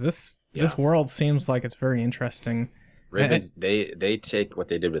 because this world seems like it's very interesting. Riven, they take what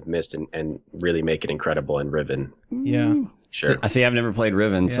they did with Myst and really make it incredible in Riven. Yeah. Sure. I see I've never played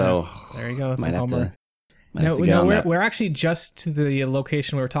Riven, so there you go. That's might have to we're actually just to the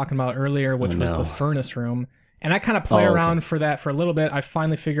location we were talking about earlier, which was the furnace room. And I kind of play around for that for a little bit. I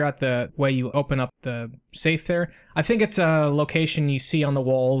finally figure out the way you open up the safe there. I think it's a location you see on the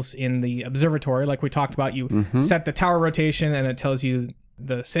walls in the observatory, like we talked about. You set the tower rotation, and it tells you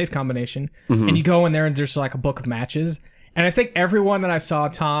the safe combination. And you go in there, and there's a book of matches. And I think everyone that I saw,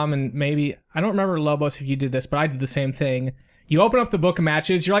 Tom, and maybe, I don't remember, Lobos, if you did this, but I did the same thing. You open up the book of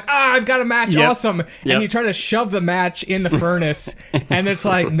matches, you're like, I've got a match, awesome. And you try to shove the match in the furnace, and it's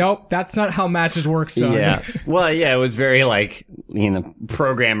like, nope, that's not how matches work, son. Yeah. Well, it was very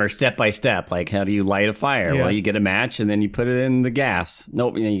programmer step by step. How do you light a fire? Yeah. Well, you get a match, and then you put it in the gas.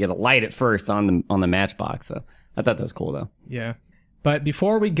 Nope, you got to light it first on the matchbox. So I thought that was cool, though. Yeah. But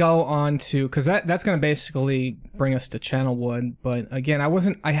before we go on to, because that's going to basically bring us to Channelwood. But again,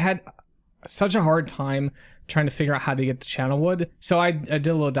 I had such a hard time trying to figure out how to get to Channelwood. So I did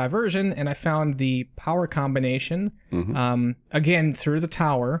a little diversion, and I found the power combination. Again, through the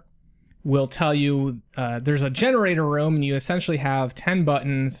tower, will tell you there's a generator room, and you essentially have 10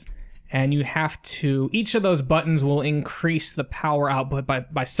 buttons, and you have to, each of those buttons will increase the power output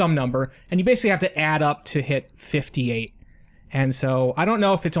by some number, and you basically have to add up to hit 58. And so I don't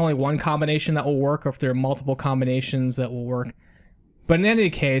know if it's only one combination that will work, or if there are multiple combinations that will work. But in any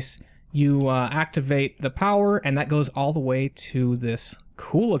case, you activate the power, and that goes all the way to this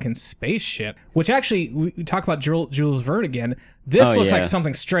cool-looking spaceship, which actually, we talk about Jules Verne again. This looks like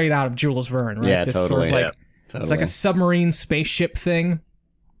something straight out of Jules Verne, right? Yeah, this totally. Sort of it's like a submarine spaceship thing.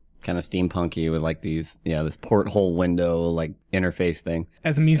 kind of steampunky with like these, this porthole window like interface thing.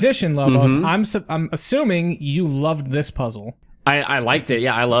 As a musician, Lobos, I'm assuming you loved this puzzle. I liked it.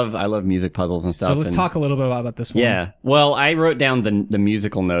 Yeah, I love music puzzles and stuff. So let's talk a little bit about this one. Yeah. Well, I wrote down the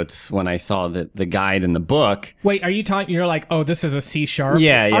musical notes when I saw the guide in the book. Wait, are you talking? You're like, oh, this is a C sharp?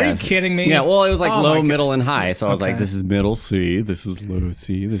 Yeah. Are you kidding me? Yeah. Well, it was like low, middle, and high. So I was like, this is middle C. This is low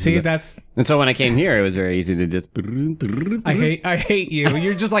C. And so when I came here, it was very easy to just. I hate you.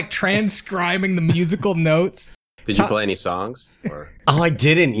 You're just like transcribing the musical notes. Did you play any songs? Or? Oh, I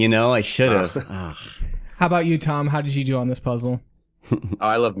didn't. I should have. How about you, Tom? How did you do on this puzzle?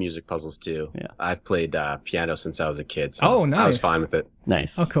 I love music puzzles too. Yeah. I've played piano since I was a kid, so nice. I was fine with it.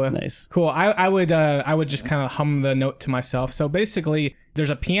 Nice. Oh, cool. Nice. Cool. I would just kind of hum the note to myself. So basically,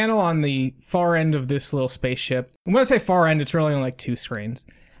 there's a piano on the far end of this little spaceship. And when I say far end, it's really only like 2 screens,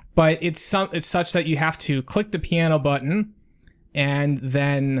 but it's such that you have to click the piano button, and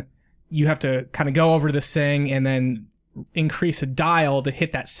then you have to kind of go over to this thing, and then increase a dial to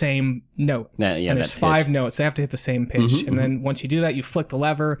hit that same note. And there's 5 notes. They have to hit the same pitch. And then once you do that, you flick the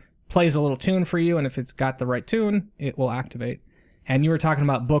lever, plays a little tune for you, and if it's got the right tune, it will activate. And you were talking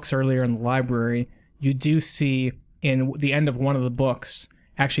about books earlier in the library. You do see in the end of one of the books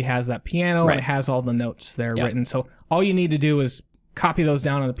actually has that piano, and it has all the notes there written. So all you need to do is copy those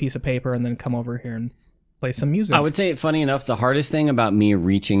down on a piece of paper and then come over here and play some music. I would say, funny enough, the hardest thing about me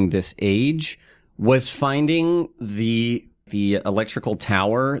reaching this age was finding the electrical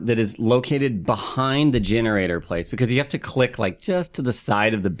tower that is located behind the generator place, because you have to click like just to the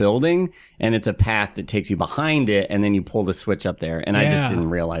side of the building, and it's a path that takes you behind it, and then you pull the switch up there. And I just didn't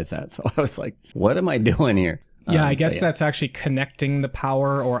realize that. So I was like, what am I doing here? Yeah, I guess that's actually connecting the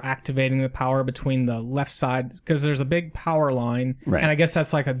power or activating the power between the left side, because there's a big power line. Right. And I guess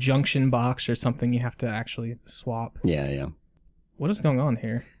that's like a junction box or something you have to actually swap. Yeah. What is going on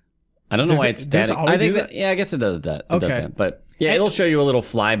here? I don't know why it's static. I think I guess it does that. It does that. But yeah, it'll show you a little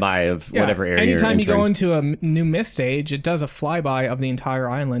flyby of whatever area you're entering. Anytime you go into a new mist stage, it does a flyby of the entire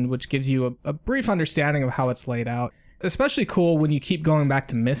island, which gives you a brief understanding of how it's laid out. Especially cool when you keep going back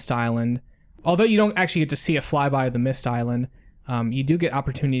to Mist Island. Although you don't actually get to see a flyby of the Mist Island, you do get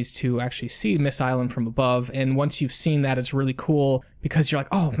opportunities to actually see Mist Island from above. And once you've seen that, it's really cool because you're like,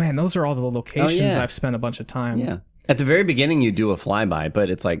 oh man, those are all the locations I've spent a bunch of time. Yeah. At the very beginning, you do a flyby, but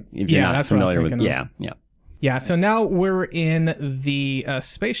it's like if you're not familiar with Yeah, so now we're in the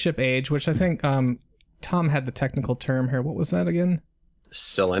spaceship age, which I think Tom had the technical term here. What was that again?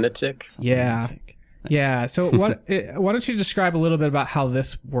 Selenitic. Yeah. Yeah. So why don't you describe a little bit about how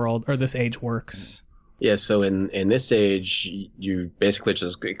this world or this age works? Yeah, so in this age, you basically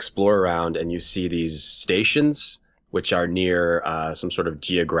just explore around and you see these stations, which are near some sort of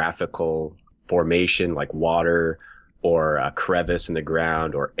geographical formation like water or a crevice in the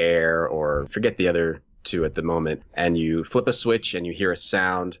ground or air, or forget the other 2 at the moment. And you flip a switch and you hear a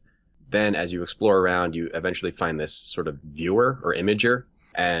sound. Then as you explore around, you eventually find this sort of viewer or imager.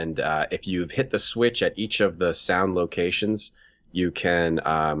 And if you've hit the switch at each of the sound locations, you can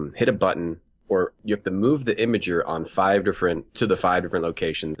hit a button, or you have to move the imager on 5 different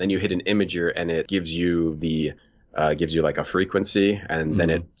locations. Then you hit an imager and it gives you like a frequency, and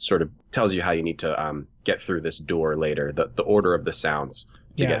then it sort of tells you how you need to get through this door later, the order of the sounds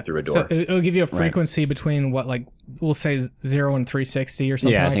to get through a door. So it'll give you a frequency between what, like, we'll say 0 and 360 or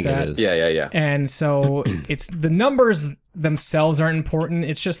something like that. Yeah, I think it is. Yeah. And so it's the numbers themselves aren't important.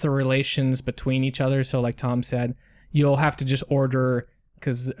 It's just the relations between each other. So like Tom said, you'll have to just order,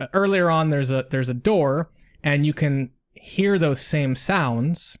 because earlier on there's a door, and you can hear those same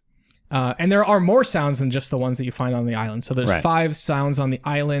sounds. And there are more sounds than just the ones that you find on the island. So there's 5 sounds on the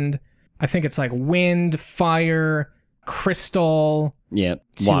island. I think it's like wind, fire, crystal,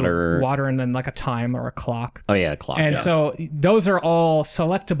 water, and then like a time or a clock. Oh yeah, a clock. And so those are all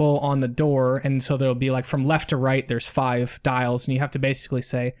selectable on the door, and so there'll be like from left to right, there's 5 dials, and you have to basically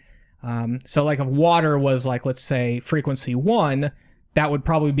say, so like if water was like, let's say frequency 1, that would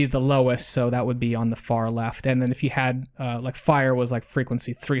probably be the lowest, so that would be on the far left. And then if you had like fire was like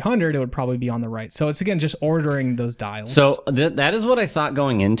frequency 300, it would probably be on the right. So it's again just ordering those dials. So that is what I thought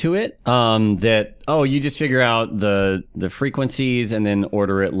going into it. You just figure out the frequencies and then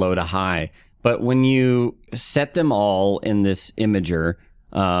order it low to high. But when you set them all in this imager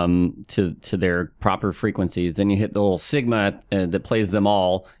to their proper frequencies, then you hit the little sigma that plays them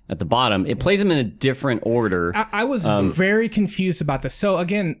all at the bottom. It plays them in a different order. I was very confused about this. So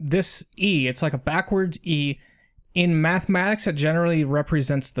again, this E, it's like a backwards E, in mathematics, it generally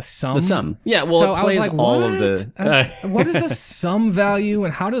represents the sum. The sum. Yeah, well, So it I was plays like, all what? of the... What is a sum value,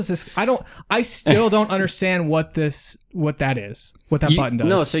 and how does this? I still don't understand what that is. What that button does.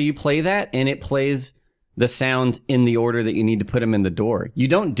 No, so you play that, and it plays the sounds in the order that you need to put them in the door. You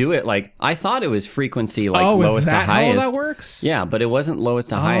don't do it like... I thought it was frequency, like lowest to highest. Oh, is that how that works? Yeah, but it wasn't lowest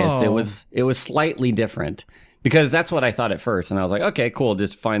to highest. It was slightly different. Because that's what I thought at first. And I was like, okay, cool.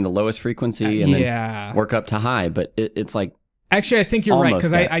 Just find the lowest frequency and then work up to high. But it's like... Actually, I think you're right.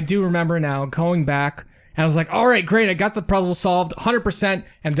 Because I do remember now going back. And I was like, all right, great. I got the puzzle solved 100%.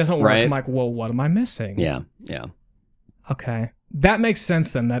 And it doesn't work. Right. I'm like, well, what am I missing? Yeah. Okay. That makes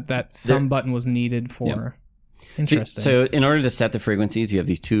sense then. That sum button was needed for... Yeah. Interesting. So in order to set the frequencies, you have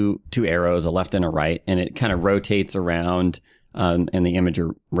these two arrows, a left and a right. And it kind of rotates around. And the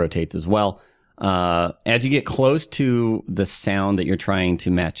imager rotates as well. As you get close to the sound that you're trying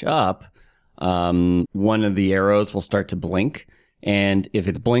to match up, one of the arrows will start to blink. And if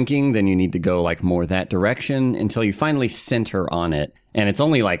it's blinking, then you need to go like more that direction until you finally center on it. And it's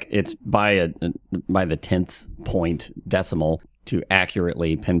only like it's by the 10th point decimal to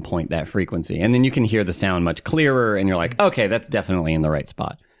accurately pinpoint that frequency. And then you can hear the sound much clearer and you're like, okay, that's definitely in the right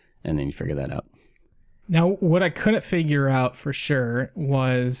spot. And then you figure that out. Now, what I couldn't figure out for sure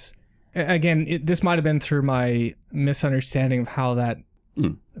was... Again, this might have been through my misunderstanding of how that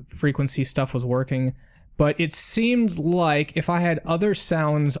frequency stuff was working, but it seemed like if I had other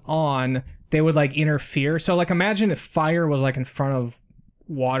sounds on, they would like interfere. So like imagine if fire was like in front of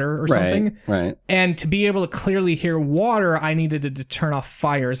water or something. Right. And to be able to clearly hear water, I needed to turn off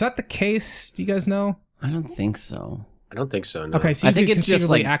fire. Is that the case? Do you guys know? I don't think so. I don't think so, no. Okay, so you think it's just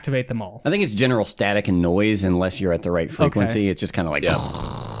like activate them all. I think it's general static and noise unless you're at the right frequency. Okay. It's just kind of like...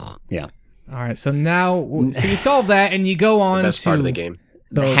 Yeah. All right, so now, so you solve that, and you go on the best to part of the game.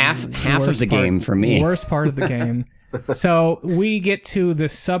 Half of the game for me. Worst part of the game. So we get to the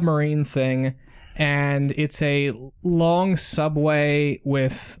submarine thing, and it's a long subway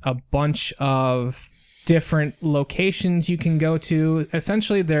with a bunch of different locations you can go to.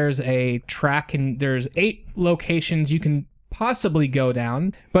 Essentially, there's a track, and there's 8 locations you can possibly go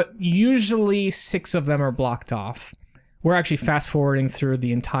down, but usually 6 of them are blocked off. We're actually fast forwarding through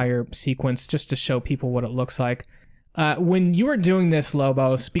the entire sequence just to show people what it looks like. When you were doing this,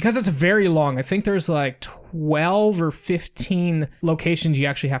 Lobos, because it's very long, I think there's like 12 or 15 locations you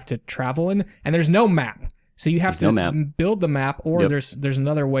actually have to travel in, and there's no map. So you have to build the map, or there's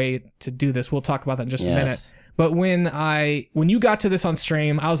another way to do this. We'll talk about that in just a minute. But when you got to this on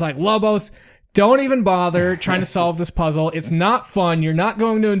stream, I was like, Lobos, don't even bother trying to solve this puzzle. It's not fun. You're not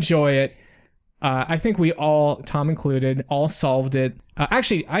going to enjoy it. I think we all, Tom included, all solved it.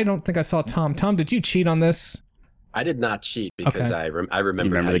 Actually, I don't think I saw Tom. Tom, did you cheat on this? I did not cheat because I remember. You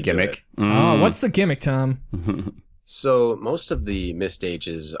remember the gimmick? Oh, what's the gimmick, Tom? So most of the missed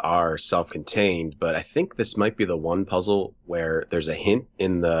stages are self-contained, but I think this might be the one puzzle where there's a hint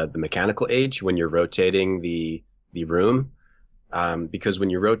in the mechanical age when you're rotating the room. Because when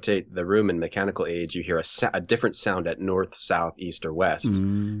you rotate the room in mechanical age, you hear a different sound at north, south, east, or west.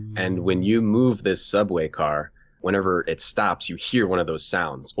 And when you move this subway car, whenever it stops, you hear one of those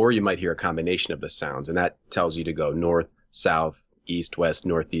sounds, or you might hear a combination of the sounds, and that tells you to go north, south, east, west,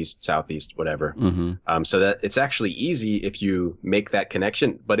 northeast, southeast, whatever. So that it's actually easy if you make that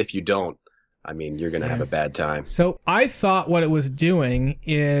connection, but if you don't, I mean, you're going to have a bad time. So I thought what it was doing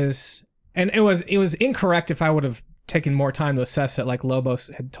is, and it was incorrect if I would have taken more time to assess it like Lobos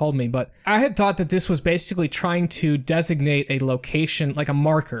had told me, but I had thought that this was basically trying to designate a location, like a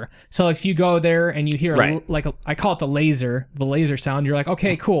marker. So if you go there and you hear I call it the laser sound, you're like,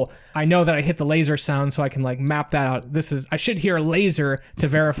 okay, cool, I know that I hit the laser sound, so I can like map that out. I should hear a laser to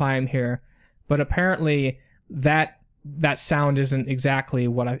verify I'm here. But apparently that sound isn't exactly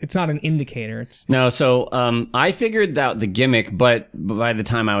it's not an indicator. No, so I figured out the gimmick, but by the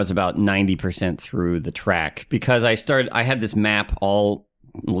time I was about 90% through the track, because I had this map all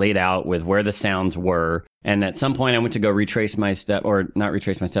laid out with where the sounds were, and at some point I went to go not retrace my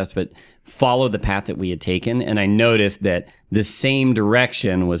steps, but follow the path that we had taken, and I noticed that the same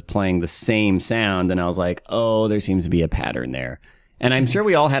direction was playing the same sound, and I was like, oh, there seems to be a pattern there. And I'm sure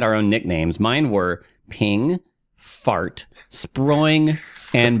we all had our own nicknames. Mine were Ping, Fart, Sproing,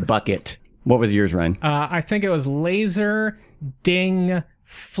 and Bucket. What was yours, Ryan? I think it was Laser, Ding,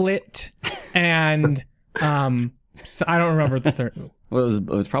 Flit, and so I don't remember the third. Well, it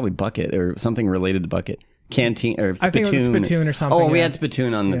was probably Bucket or something related to Bucket. Canteen or Spittoon. I think it was Spittoon or something. Oh, we had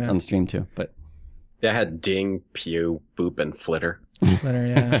Spittoon on the stream too. But I had Ding, Pew, Boop, and Flitter. Flitter,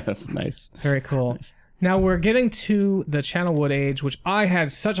 yeah. Nice. Very cool. Nice. Now we're getting to the Channelwood Age, which I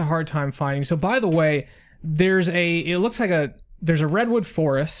had such a hard time finding. So by the way, there's a redwood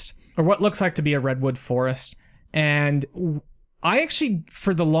forest, or what looks like to be a redwood forest, and I actually,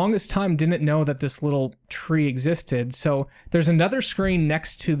 for the longest time, didn't know that this little tree existed. So there's another screen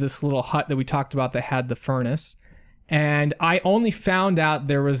next to this little hut that we talked about that had the furnace. And I only found out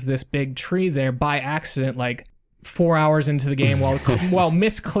there was this big tree there by accident, like 4 hours into the game while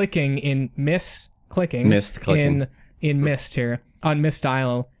misclicking in Myst here on Myst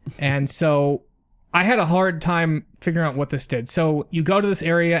Isle. And so I had a hard time figuring out what this did. So you go to this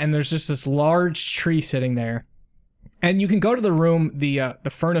area and there's just this large tree sitting there. And you can go to the room, the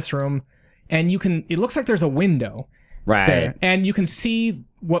furnace room, and it looks like there's a window. Right. There, and you can see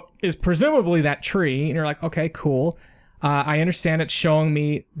what is presumably that tree, and you're like, okay, cool. I understand it's showing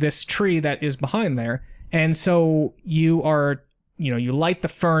me this tree that is behind there. And so you light the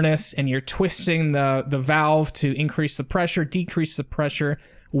furnace and you're twisting the valve to increase the pressure, decrease the pressure.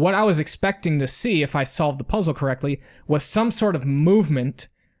 What I was expecting to see, if I solved the puzzle correctly, was some sort of movement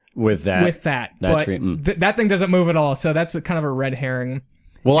with that. But that thing doesn't move at all. So that's kind of a red herring.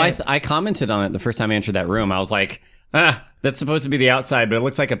 Well, I commented on it the first time I entered that room. I was like, that's supposed to be the outside, but it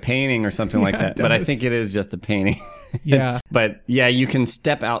looks like a painting or something like that. But I think it is just a painting. Yeah. But yeah, you can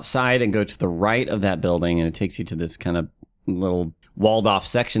step outside and go to the right of that building, and it takes you to this kind of little walled off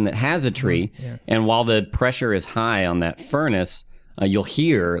section that has a tree. Yeah. And while the pressure is high on that furnace, you'll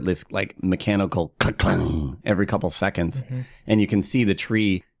hear this like mechanical clang every couple seconds, and you can see the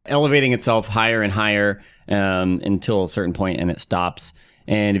tree elevating itself higher and higher until a certain point, and it stops.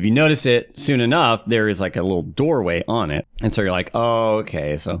 And if you notice it soon enough, there is like a little doorway on it. And so you're like, oh,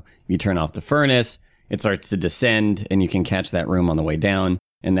 okay. So you turn off the furnace, it starts to descend, and you can catch that room on the way down.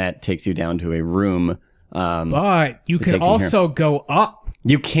 And that takes you down to a room. But you can also go up.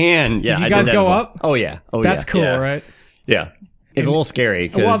 You can. Yeah. Did you guys go up? Oh, yeah. Oh, That's cool, right? Yeah. It's a little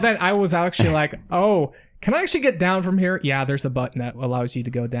scary. Well, then I was actually like, oh, can I actually get down from here? Yeah, there's a button that allows you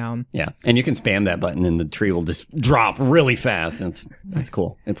to go down. Yeah, and you can spam that button and the tree will just drop really fast. And it's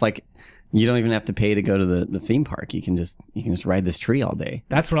cool. It's like you don't even have to pay to go to the theme park. You can just ride this tree all day.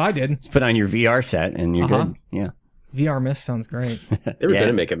 That's what I did. Just put on your VR set and you're good. Yeah. VR Myst sounds great. They were going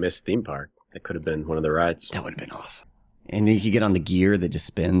to make a Myst theme park. That could have been one of the rides. That would have been awesome. And you could get on the gear that just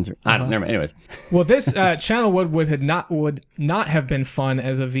spins. I don't know. Anyways. Well, this Channelwood would not have been fun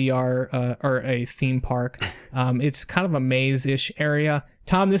as a VR or a theme park. It's kind of a maze-ish area.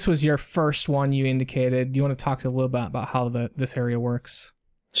 Tom, this was your first one you indicated. Do you want to talk a little bit about how this area works?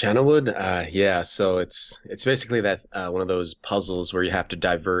 Channelwood? Yeah. So it's basically that one of those puzzles where you have to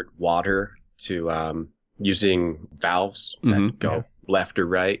divert water to using valves that go left or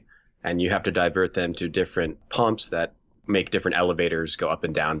right. And you have to divert them to different pumps that make different elevators go up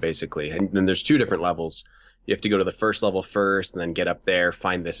and down, basically. And then there's 2 different levels. You have to go to the first level first and then get up there,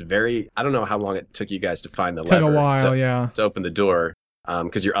 find this I don't know how long it took you guys to find the lever. Took a while, to open the door,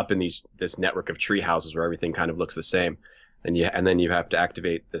 because you're up in this network of tree houses where everything kind of looks the same. And then you have to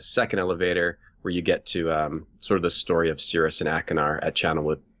activate the second elevator where you get to sort of the story of Cirrus and Achenar at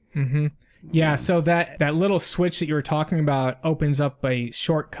Channelwood. Mm-hmm. Yeah, so that little switch that you were talking about opens up a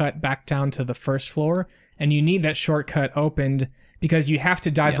shortcut back down to the first floor, and you need that shortcut opened because you have to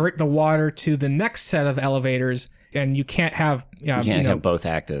divert the water to the next set of elevators, and you can't have have both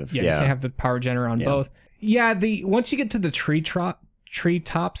active. Yeah, you can't have the power generator on both. Yeah, once you get to the tree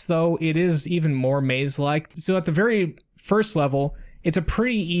tops, though, it is even more maze-like. So at the very first level, it's a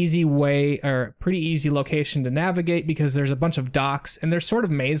pretty easy location to navigate because there's a bunch of docks, and they're sort of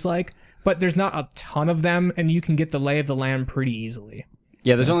maze-like, but there's not a ton of them, and you can get the lay of the land pretty easily.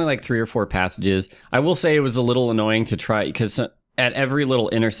 Yeah, there's only like 3 or 4 passages. I will say it was a little annoying to try because at every little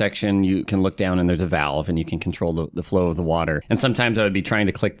intersection, you can look down and there's a valve and you can control the flow of the water. And sometimes I would be trying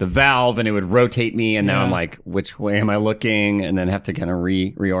to click the valve and it would rotate me. And now I'm like, which way am I looking? And then have to kind of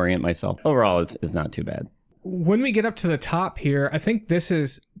reorient myself. Overall, it's not too bad. When we get up to the top here, I think this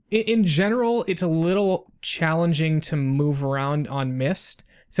is, in general, it's a little challenging to move around on Myst.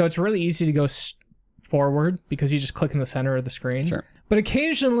 So it's really easy to go forward because you just click in the center of the screen. Sure. But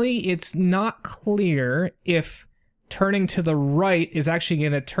occasionally it's not clear if turning to the right is actually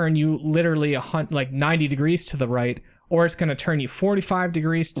going to turn you literally 90 degrees to the right, or it's going to turn you 45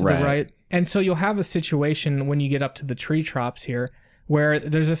 degrees to the right. And so you'll have a situation when you get up to the tree tops here where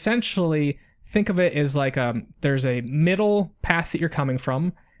there's essentially, think of it as like there's a middle path that you're coming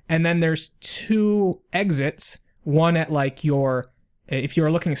from, and then there's 2 exits, one at like if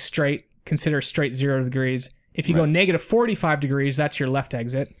you're looking straight, consider straight 0 degrees. If you go negative 45 degrees, that's your left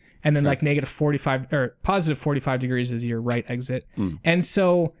exit. And then like negative 45 or positive 45 degrees is your right exit. And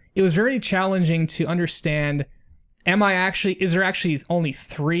so it was very challenging to understand, is there actually only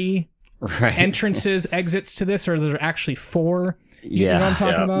 3 entrances, exits to this, or there actually 4. You know what I'm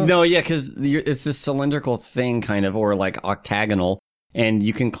talking about? No, yeah, because it's this cylindrical thing kind of, or like octagonal, and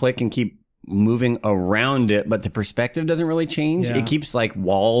you can click and keep moving around it, but the perspective doesn't really change. Yeah. It keeps like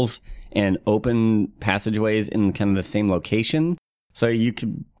walls and open passageways in kind of the same location. So you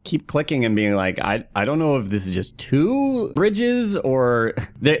could keep clicking and being like, I don't know if this is just 2 bridges or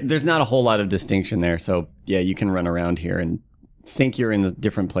there's not a whole lot of distinction there. So yeah, you can run around here and think you're in a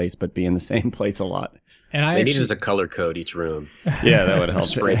different place, but be in the same place a lot. And they need us a color code each room. Yeah, that would help.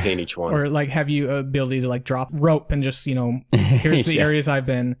 Spray paint each one. Or like have you ability to like drop rope and just, here's the areas I've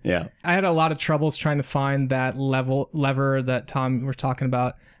been. Yeah. I had a lot of troubles trying to find that lever that Tom was talking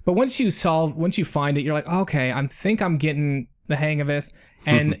about. But once you find it, you're like, okay, I think I'm getting the hang of this.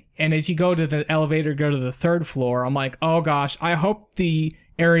 And and as you go to the elevator, go to the 3rd floor, I'm like, oh gosh, I hope the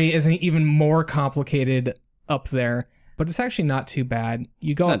area isn't even more complicated up there. But it's actually not too bad.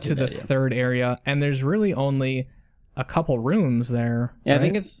 You go up to the 3rd area, and there's really only a couple rooms there. Yeah, right? I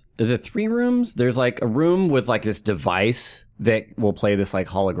think is it 3 rooms? There's like a room with like this device that will play this like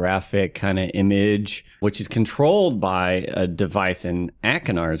holographic kind of image, which is controlled by a device in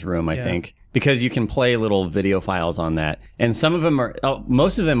Akinar's room, I think, because you can play little video files on that. And some of them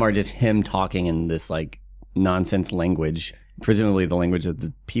most of them are just him talking in this like nonsense language. Presumably the language of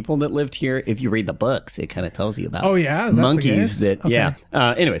the people that lived here. If you read the books, it kind of tells you about is monkeys that okay.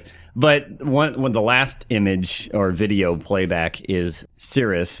 Anyways, but when the last image or video playback is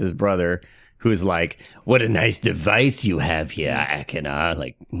Cirrus, his brother, who's like, what a nice device you have here, Akinar.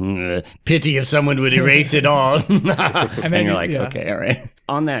 Like, pity if someone would erase it all. and you're like, okay, all right.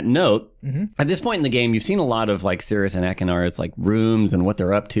 On that note, at this point in the game, you've seen a lot of like Cirrus and Akinar's like rooms and what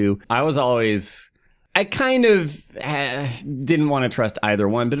they're up to. I kind of didn't want to trust either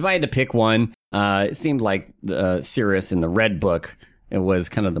one, but if I had to pick one, it seemed like Cirrus in the Red Book, it was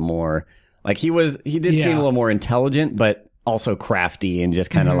kind of the more, like he did seem a little more intelligent, but also crafty and just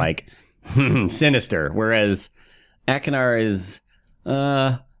kind of like sinister. Whereas Akinar is,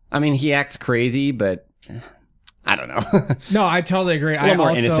 he acts crazy, but I don't know. No, I totally agree. A little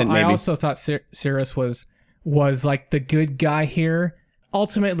more innocent, maybe. I also thought Cirrus was like the good guy here.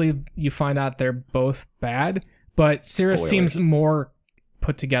 Ultimately, you find out they're both bad, but Cirrus seems more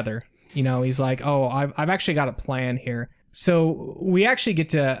put together. He's like, oh, I've actually got a plan here. So we actually get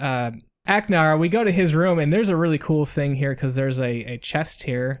to Akinar. We go to his room, and there's a really cool thing here because there's a chest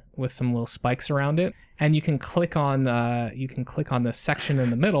here with some little spikes around it, and you can click on the section in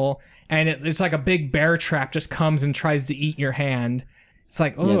the middle, and it's like a big bear trap just comes and tries to eat your hand. It's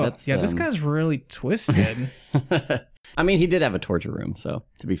like, this guy's really twisted. He did have a torture room, so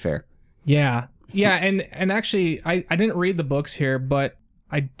to be fair. Yeah, and actually, I didn't read the books here, but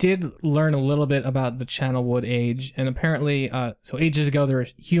I did learn a little bit about the Channelwood Age, and apparently, so ages ago,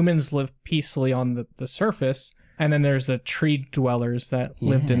 humans lived peacefully on the surface, and then there's the tree dwellers that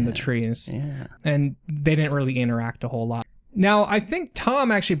lived in the trees, and they didn't really interact a whole lot. Now, I think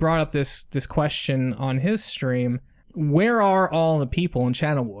Tom actually brought up this question on his stream. Where are all the people in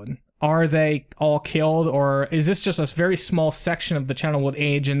Channelwood? Are they all killed, or is this just a very small section of the Channelwood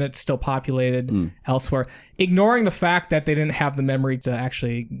Age and it's still populated elsewhere? Ignoring the fact that they didn't have the memory to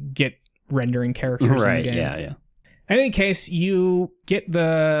actually get rendering characters in the game. Yeah. In any case, you get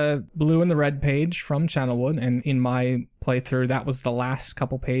the blue and the red page from Channelwood, and in my playthrough, that was the last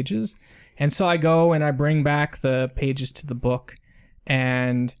couple pages. And so I go and I bring back the pages to the book,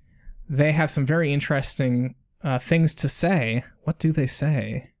 and they have some very interesting things to say. What do they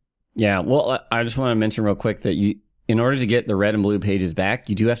say? Yeah, well, I just want to mention real quick that in order to get the red and blue pages back,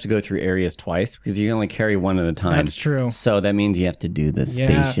 you do have to go through areas twice because you can only carry one at a time. That's true. So that means you have to do the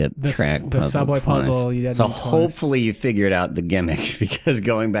spaceship track the subway twice. Puzzle. You so hopefully you figured out the gimmick because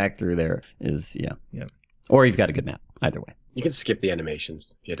going back through there is, Or you've got a good map, either way. You can skip the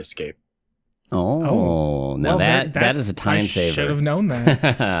animations if you hit escape. Oh, now that is a time saver. I should have known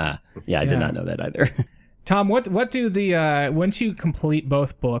that. I did not know that either. Tom, what do once you complete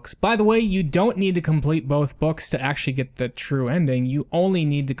both books, by the way, you don't need to complete both books to actually get the true ending. You only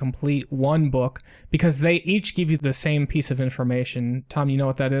need to complete one book because they each give you the same piece of information. Tom, you know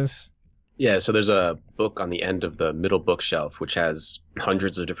what that is? Yeah, so there's a book on the end of the middle bookshelf, which has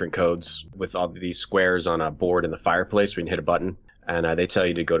hundreds of different codes with all these squares on a board in the fireplace where you can hit a button. And they tell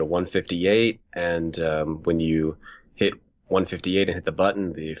you to go to 158, and when you hit 158 and hit the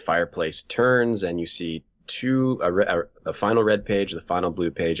button, the fireplace turns and you see a final red page, the final blue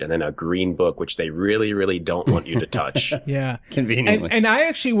page, and then a green book, which they really, really don't want you to touch. Yeah. Conveniently. And I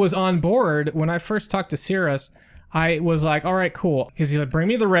actually was on board when I first talked to Cirrus. I was like, all right, cool. Because he's like, bring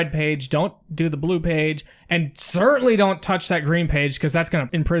me the red page, don't do the blue page, and certainly don't touch that green page because that's going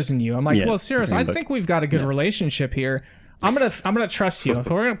to imprison you. I'm like, well, serious, I think we've got a good relationship here. I'm gonna trust you.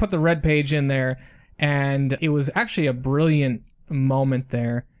 So we're gonna put the red page in there, and it was actually a brilliant moment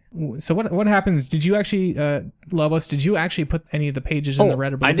there. So what happens? Did you actually, Lobos? Did you actually put any of the pages in the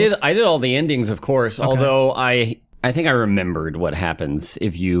red or blue? I did all the endings, of course. Okay. Although I think I remembered what happens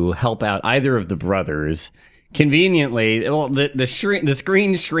if you help out either of the brothers. Conveniently, well, the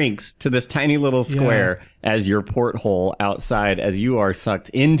screen shrinks to this tiny little square as your porthole outside, as you are sucked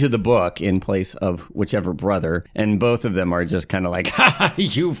into the book in place of whichever brother, and both of them are just kind of like, "Ha,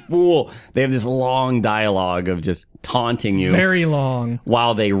 you fool!" They have this long dialogue of just taunting you, very long,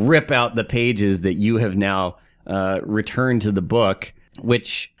 while they rip out the pages that you have now returned to the book.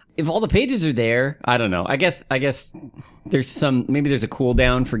 Which, if all the pages are there, I don't know. I guess there's maybe there's a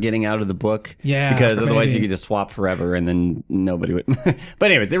cooldown for getting out of the book. Yeah. Because otherwise you could just swap forever and then nobody would. But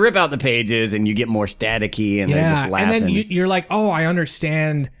anyways, they rip out the pages and you get more staticky and they're just laughing. And then you're like, oh, I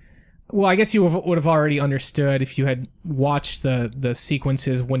understand. Well, I guess you would have already understood if you had watched the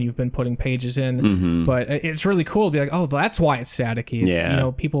sequences when you've been putting pages in. Mm-hmm. But it's really cool to be like, oh, that's why it's staticky.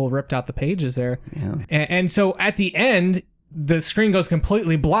 It's, people ripped out the pages there. Yeah. And so at the end, the screen goes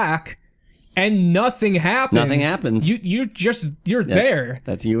completely black and nothing happens. Nothing happens. You're there.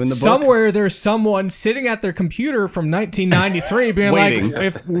 That's you in the book. Somewhere there's someone sitting at their computer from 1993 being like,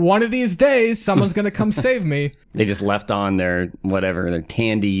 if one of these days someone's going to come save me. They just left on their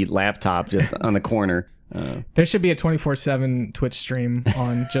Tandy laptop just on the corner. There should be a 24/7 Twitch stream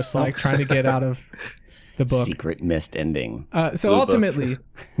on just like trying to get out of the book. Secret missed ending. So ultimately,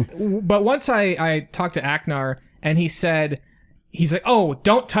 but once I talked to Aknar and he's like, oh,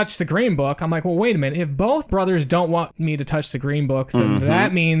 don't touch the green book. I'm like, well, wait a minute. If both brothers don't want me to touch the green book, then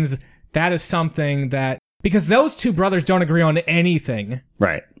that means that is something that, because those two brothers don't agree on anything.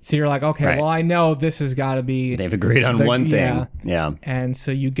 Right. So you're like, okay, well, I know this has got to be. They've agreed on one thing. Yeah. And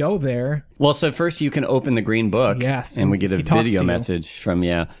so you go there. Well, so first you can open the green book. Yes. And we get a video message from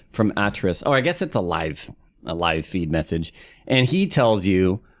Atris. Oh, I guess it's a live feed message. And he tells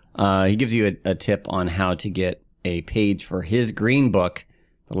you, he gives you a tip on how to get a page for his green book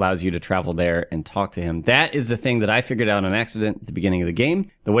that allows you to travel there and talk to him. That is the thing that I figured out on accident at the beginning of the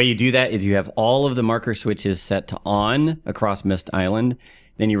game. The way you do that is you have all of the marker switches set to on across Mist Island.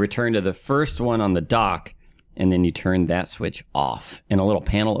 Then you return to the first one on the dock, and then you turn that switch off. And a little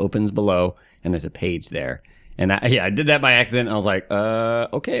panel opens below, and there's a page there. And I did that by accident. And I was like,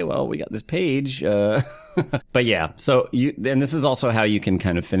 okay, well, we got this page. But yeah, so and this is also how you can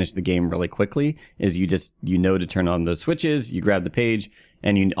kind of finish the game really quickly, is you to turn on those switches, you grab the page,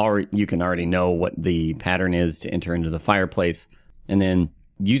 and you can already know what the pattern is to enter into the fireplace. And then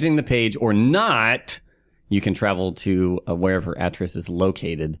using the page or not, you can travel to wherever Atris is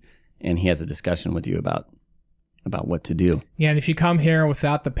located, and he has a discussion with you about what to do. Yeah, and if you come here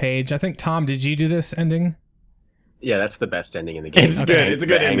without the page, I think, Tom, did you do this ending? Yeah, that's the best ending in the game. It's good. It's a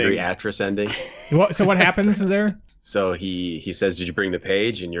good ending. Angry Atris ending. So what happens there? So he says, "Did you bring the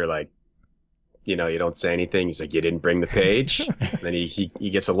page?" And you're like, you don't say anything. He's like, "You didn't bring the page." And then he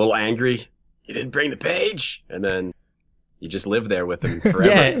gets a little angry. "You didn't bring the page." And then you just live there with him forever.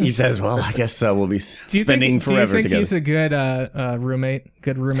 Yeah, he says, "Well, I guess we'll be spending forever together." Do you think he's a good roommate?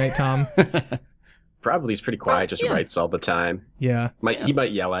 Good roommate, Tom? Probably. He's pretty quiet, just writes all the time. Yeah. He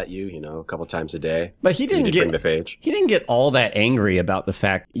might yell at you, a couple times a day. But he didn't bring the page. He didn't get all that angry about the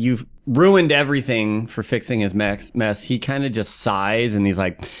fact you've ruined everything for fixing his mess. He kind of just sighs and he's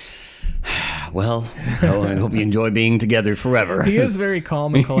like, well, I hope you enjoy being together forever. He is very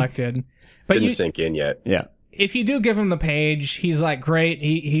calm and collected. But Didn't sink in yet. Yeah. If you do give him the page, he's like, great.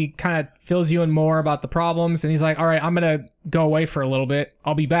 He kind of fills you in more about the problems. And he's like, all right, I'm going to go away for a little bit.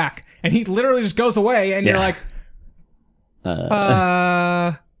 I'll be back. And he literally just goes away. And you're like,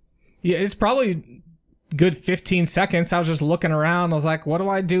 yeah, it's probably good 15 seconds. I was just looking around. I was like, what do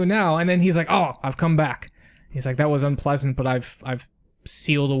I do now? And then he's like, oh, I've come back. He's like, that was unpleasant, but I've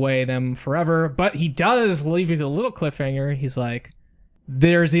sealed away them forever. But he does leave you with a little cliffhanger. He's like,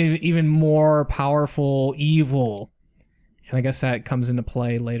 there's even more powerful evil. And I guess that comes into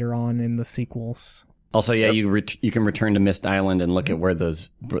play later on in the sequels. Also, yeah, you can return to Mist Island and look at where the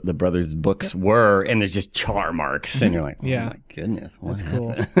brothers' books were, and there's just char marks. And you're like, oh my goodness, what's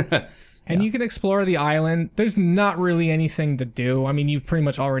happened? Cool. And you can explore the island. There's not really anything to do. I mean, you've pretty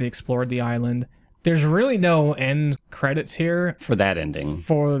much already explored the island. There's really no end credits here. For that ending.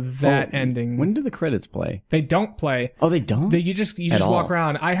 Ending. When do the credits play? They don't play. Oh, they don't? You just walk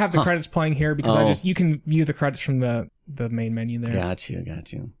around. I have the credits playing here because you can view the credits from the main menu there. Got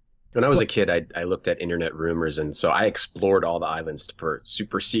you. When I was a kid, I looked at internet rumors, and so I explored all the islands for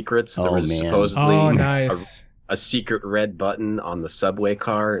super secrets. There was supposedly nice. a secret red button on the subway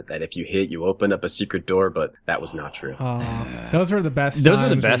car that if you hit, you open up a secret door, but that was not true. Those were the best Those are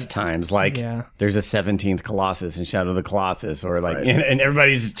the best times. Like, Yeah. there's a 17th Colossus in Shadow of the Colossus, or like, and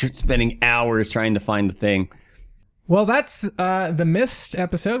everybody's spending hours trying to find the thing. Well, that's the Myst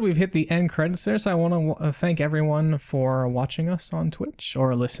episode. We've hit the end credits there, so I want to thank everyone for watching us on Twitch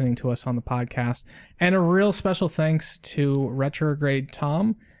or listening to us on the podcast. And a real special thanks to Retrograde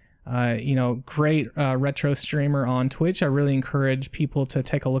Tom, great retro streamer on Twitch. I really encourage people to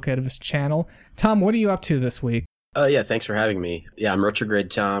take a look at his channel. Tom, what are you up to this week? Yeah, thanks for having me. Yeah, I'm Retrograde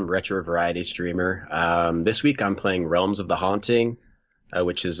Tom, retro variety streamer. This week I'm playing Realms of the Haunting,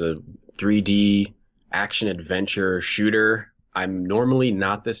 which is a 3D action adventure shooter. I'm normally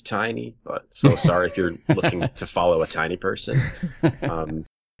not this tiny, but so sorry if you're looking to follow a tiny person.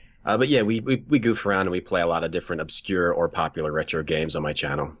 But yeah, we goof around and we play a lot of different obscure or popular retro games on my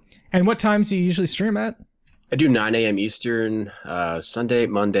channel. And what times do you usually stream at? I do 9 a.m. Eastern, Sunday,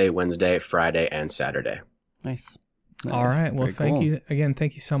 Monday, Wednesday, Friday, and Saturday. Nice. All right. Well, thank you again.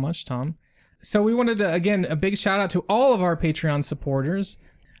 Thank you so much, Tom. So we wanted to, again, a big shout out to all of our Patreon supporters.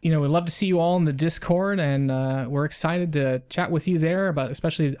 We'd love to see you all in the Discord, and we're excited to chat with you there about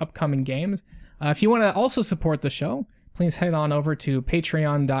especially the upcoming games. If you want to also support the show, please head on over to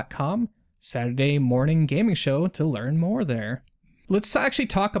patreon.com, Saturday Morning Gaming Show, to learn more there. Let's actually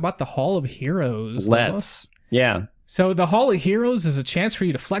talk about the Hall of Heroes. Let's. Yeah. So the Hall of Heroes is a chance for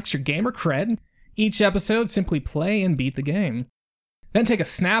you to flex your gamer cred. Each episode, simply play and beat the game. Then take a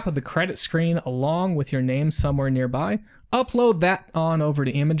snap of the credit screen along with your name somewhere nearby. Upload that on over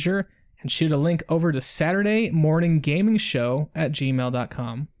to Imager and shoot a link over to Saturday Morning Gaming Show at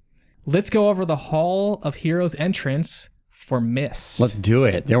gmail.com. Let's go over the Hall of Heroes entrance for Myst. Let's do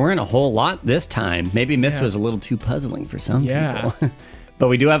it. There weren't a whole lot this time. Maybe Myst was a little too puzzling for some people. But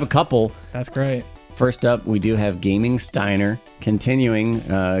we do have a couple. That's great. First up, we do have Gaming Steiner continuing,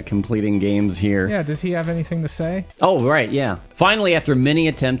 completing games here. Yeah, does he have anything to say? Oh, right, yeah. Finally, after many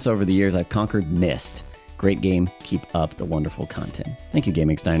attempts over the years, I've conquered Myst. Great game. Keep up the wonderful content. Thank you,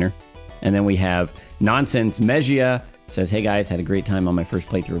 Gaming Steiner. And then we have Nonsense Megia. Says, hey guys, had a great time on my first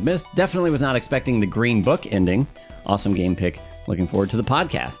playthrough of Myst. Definitely was not expecting the Green Book ending. Awesome game pick. Looking forward to the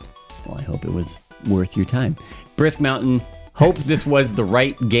podcast. Well, I hope it was worth your time. Brisk Mountain. Hope this was the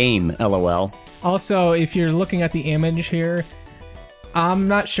right game, LOL. Also, if you're looking at the image here, I'm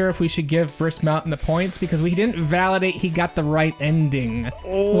not sure if we should give Brisk Mountain the points because we didn't validate he got the right ending.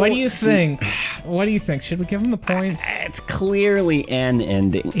 What do you think? What do you think? Should we give him the points? It's clearly an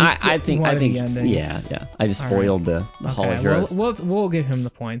ending. I think. Yeah. I just spoiled the Hall of Heroes. We'll give him the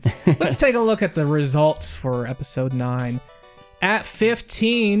points. Let's take a look at the results for episode 9. At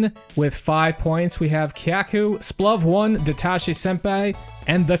 15 with 5 points, we have Kyaku, Splov1, Datashi Senpai,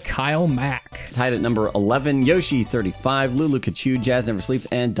 and the Kyle Mack. Tied at number 11, Yoshi 35, Lulu Kachu, Jazz Never Sleeps,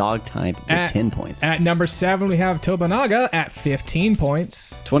 and Dog Type with 10 points. At number 7, we have Tobanaga at 15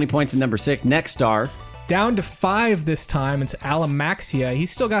 points. 20 points at number 6, Next Star. Down to 5 this time, it's Alamaxia.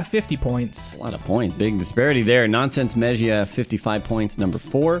 He's still got 50 points. A lot of points. Big disparity there. Nonsense Megia, 55 points, number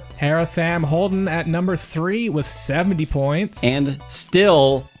 4. Haratham Holden at number 3 with 70 points. And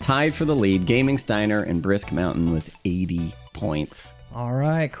still tied for the lead, Gaming Steiner and Brisk Mountain with 80 points. All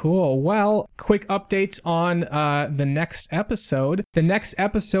right, cool. Well, quick updates on the next episode. The next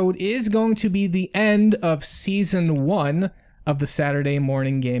episode is going to be the end of Season 1 of the Saturday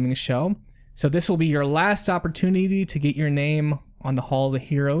Morning Gaming Show. So this will be your last opportunity to get your name on the Hall of the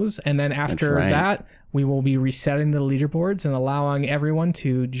Heroes. And then after that, we will be resetting the leaderboards and allowing everyone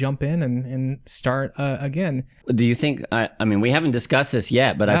to jump in and start again. Do you think, I mean, we haven't discussed this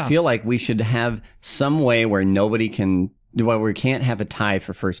yet, but I feel like we should have some way where we can't have a tie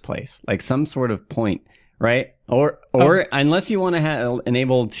for first place, like some sort of point, right? Or unless you want to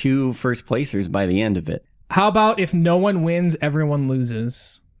enable 2 first placers by the end of it. How about if no one wins, everyone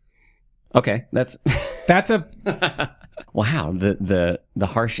loses? Okay, that's a wow, the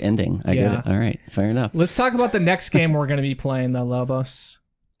harsh ending. I get it. All right, fair enough. Let's talk about the next game we're going to be playing, though, Lobos.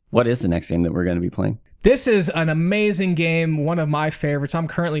 What is the next game that we're going to be playing? This is an amazing game, one of my favorites. I'm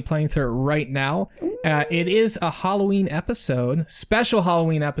currently playing through it right now. It is a Halloween episode, special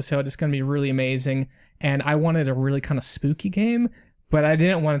Halloween episode. It's going to be really amazing, and I wanted a really kind of spooky game, but I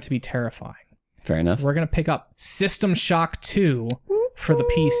didn't want it to be terrifying. Fair enough. So we're going to pick up System Shock 2 for the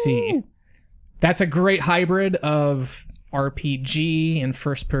PC. That's a great hybrid of RPG and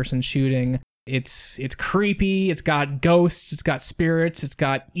first-person shooting. It's creepy. It's got ghosts. It's got spirits. It's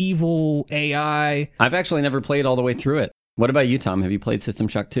got evil AI. I've actually never played all the way through it. What about you, Tom? Have you played System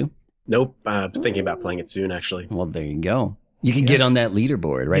Shock 2? Nope. I'm thinking about playing it soon, actually. Well, there you go. You can get on that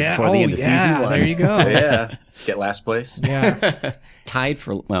leaderboard right before the end of season 1. There you go. Yeah. Get last place. Yeah. Tied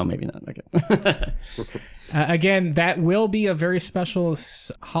for, well, maybe not. Okay. Again, that will be a very special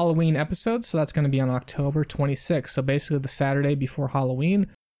Halloween episode. So that's going to be on October 26th. So basically the Saturday before Halloween.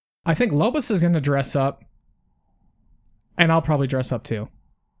 I think Lobos is going to dress up. And I'll probably dress up too.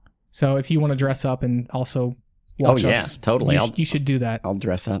 So if you want to dress up and also watch us, totally. You should do that. I'll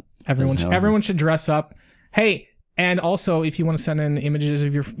dress up. Everyone should dress up. Hey, and also if you want to send in images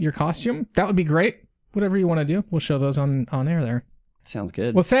of your costume, that would be great. Whatever you want to do, we'll show those on air there. Sounds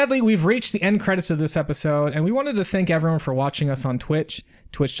good. Well, sadly, we've reached the end credits of this episode, and we wanted to thank everyone for watching us on Twitch,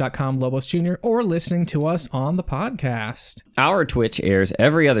 twitch.com/Lobos Jr., or listening to us on the podcast. Our Twitch airs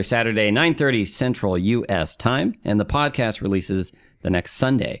every other Saturday, 9:30 Central U.S. time, and the podcast releases the next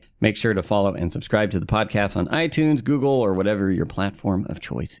Sunday. Make sure to follow and subscribe to the podcast on iTunes, Google, or whatever your platform of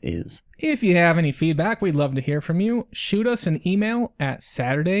choice is. If you have any feedback, we'd love to hear from you. Shoot us an email at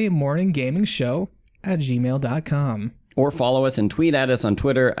SaturdayMorningGamingShow@gmail.com. Or follow us and tweet at us on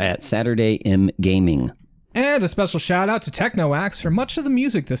Twitter at SaturdayMGaming. And a special shout out to TechnoAxe for much of the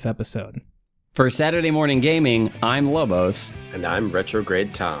music this episode. For Saturday Morning Gaming, I'm Lobos. And I'm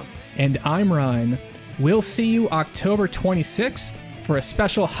Retrograde Tom. And I'm Ryan. We'll see you October 26th for a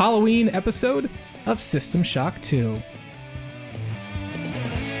special Halloween episode of System Shock 2.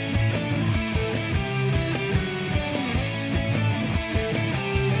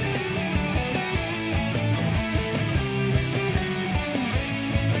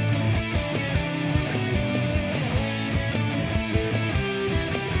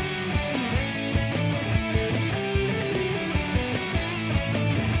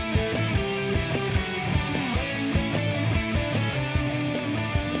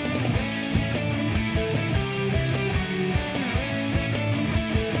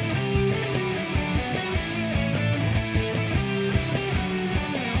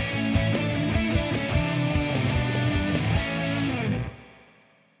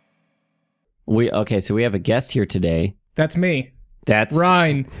 So we have a guest here today. That's me. That's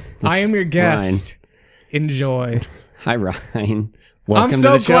Ryan. I am your guest. Ryan. Enjoy. Hi, Ryan. Welcome I'm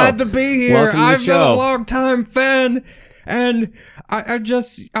so to the show. glad to be here. Welcome to the I've show. been a long time fan, and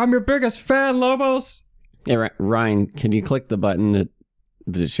I'm your biggest fan, Lobos. Yeah, Ryan, can you click the button that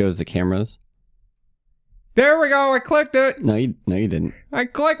shows the cameras? There we go. I clicked it. No, you didn't. I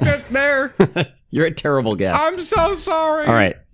clicked it there. You're a terrible guest. I'm so sorry. All right.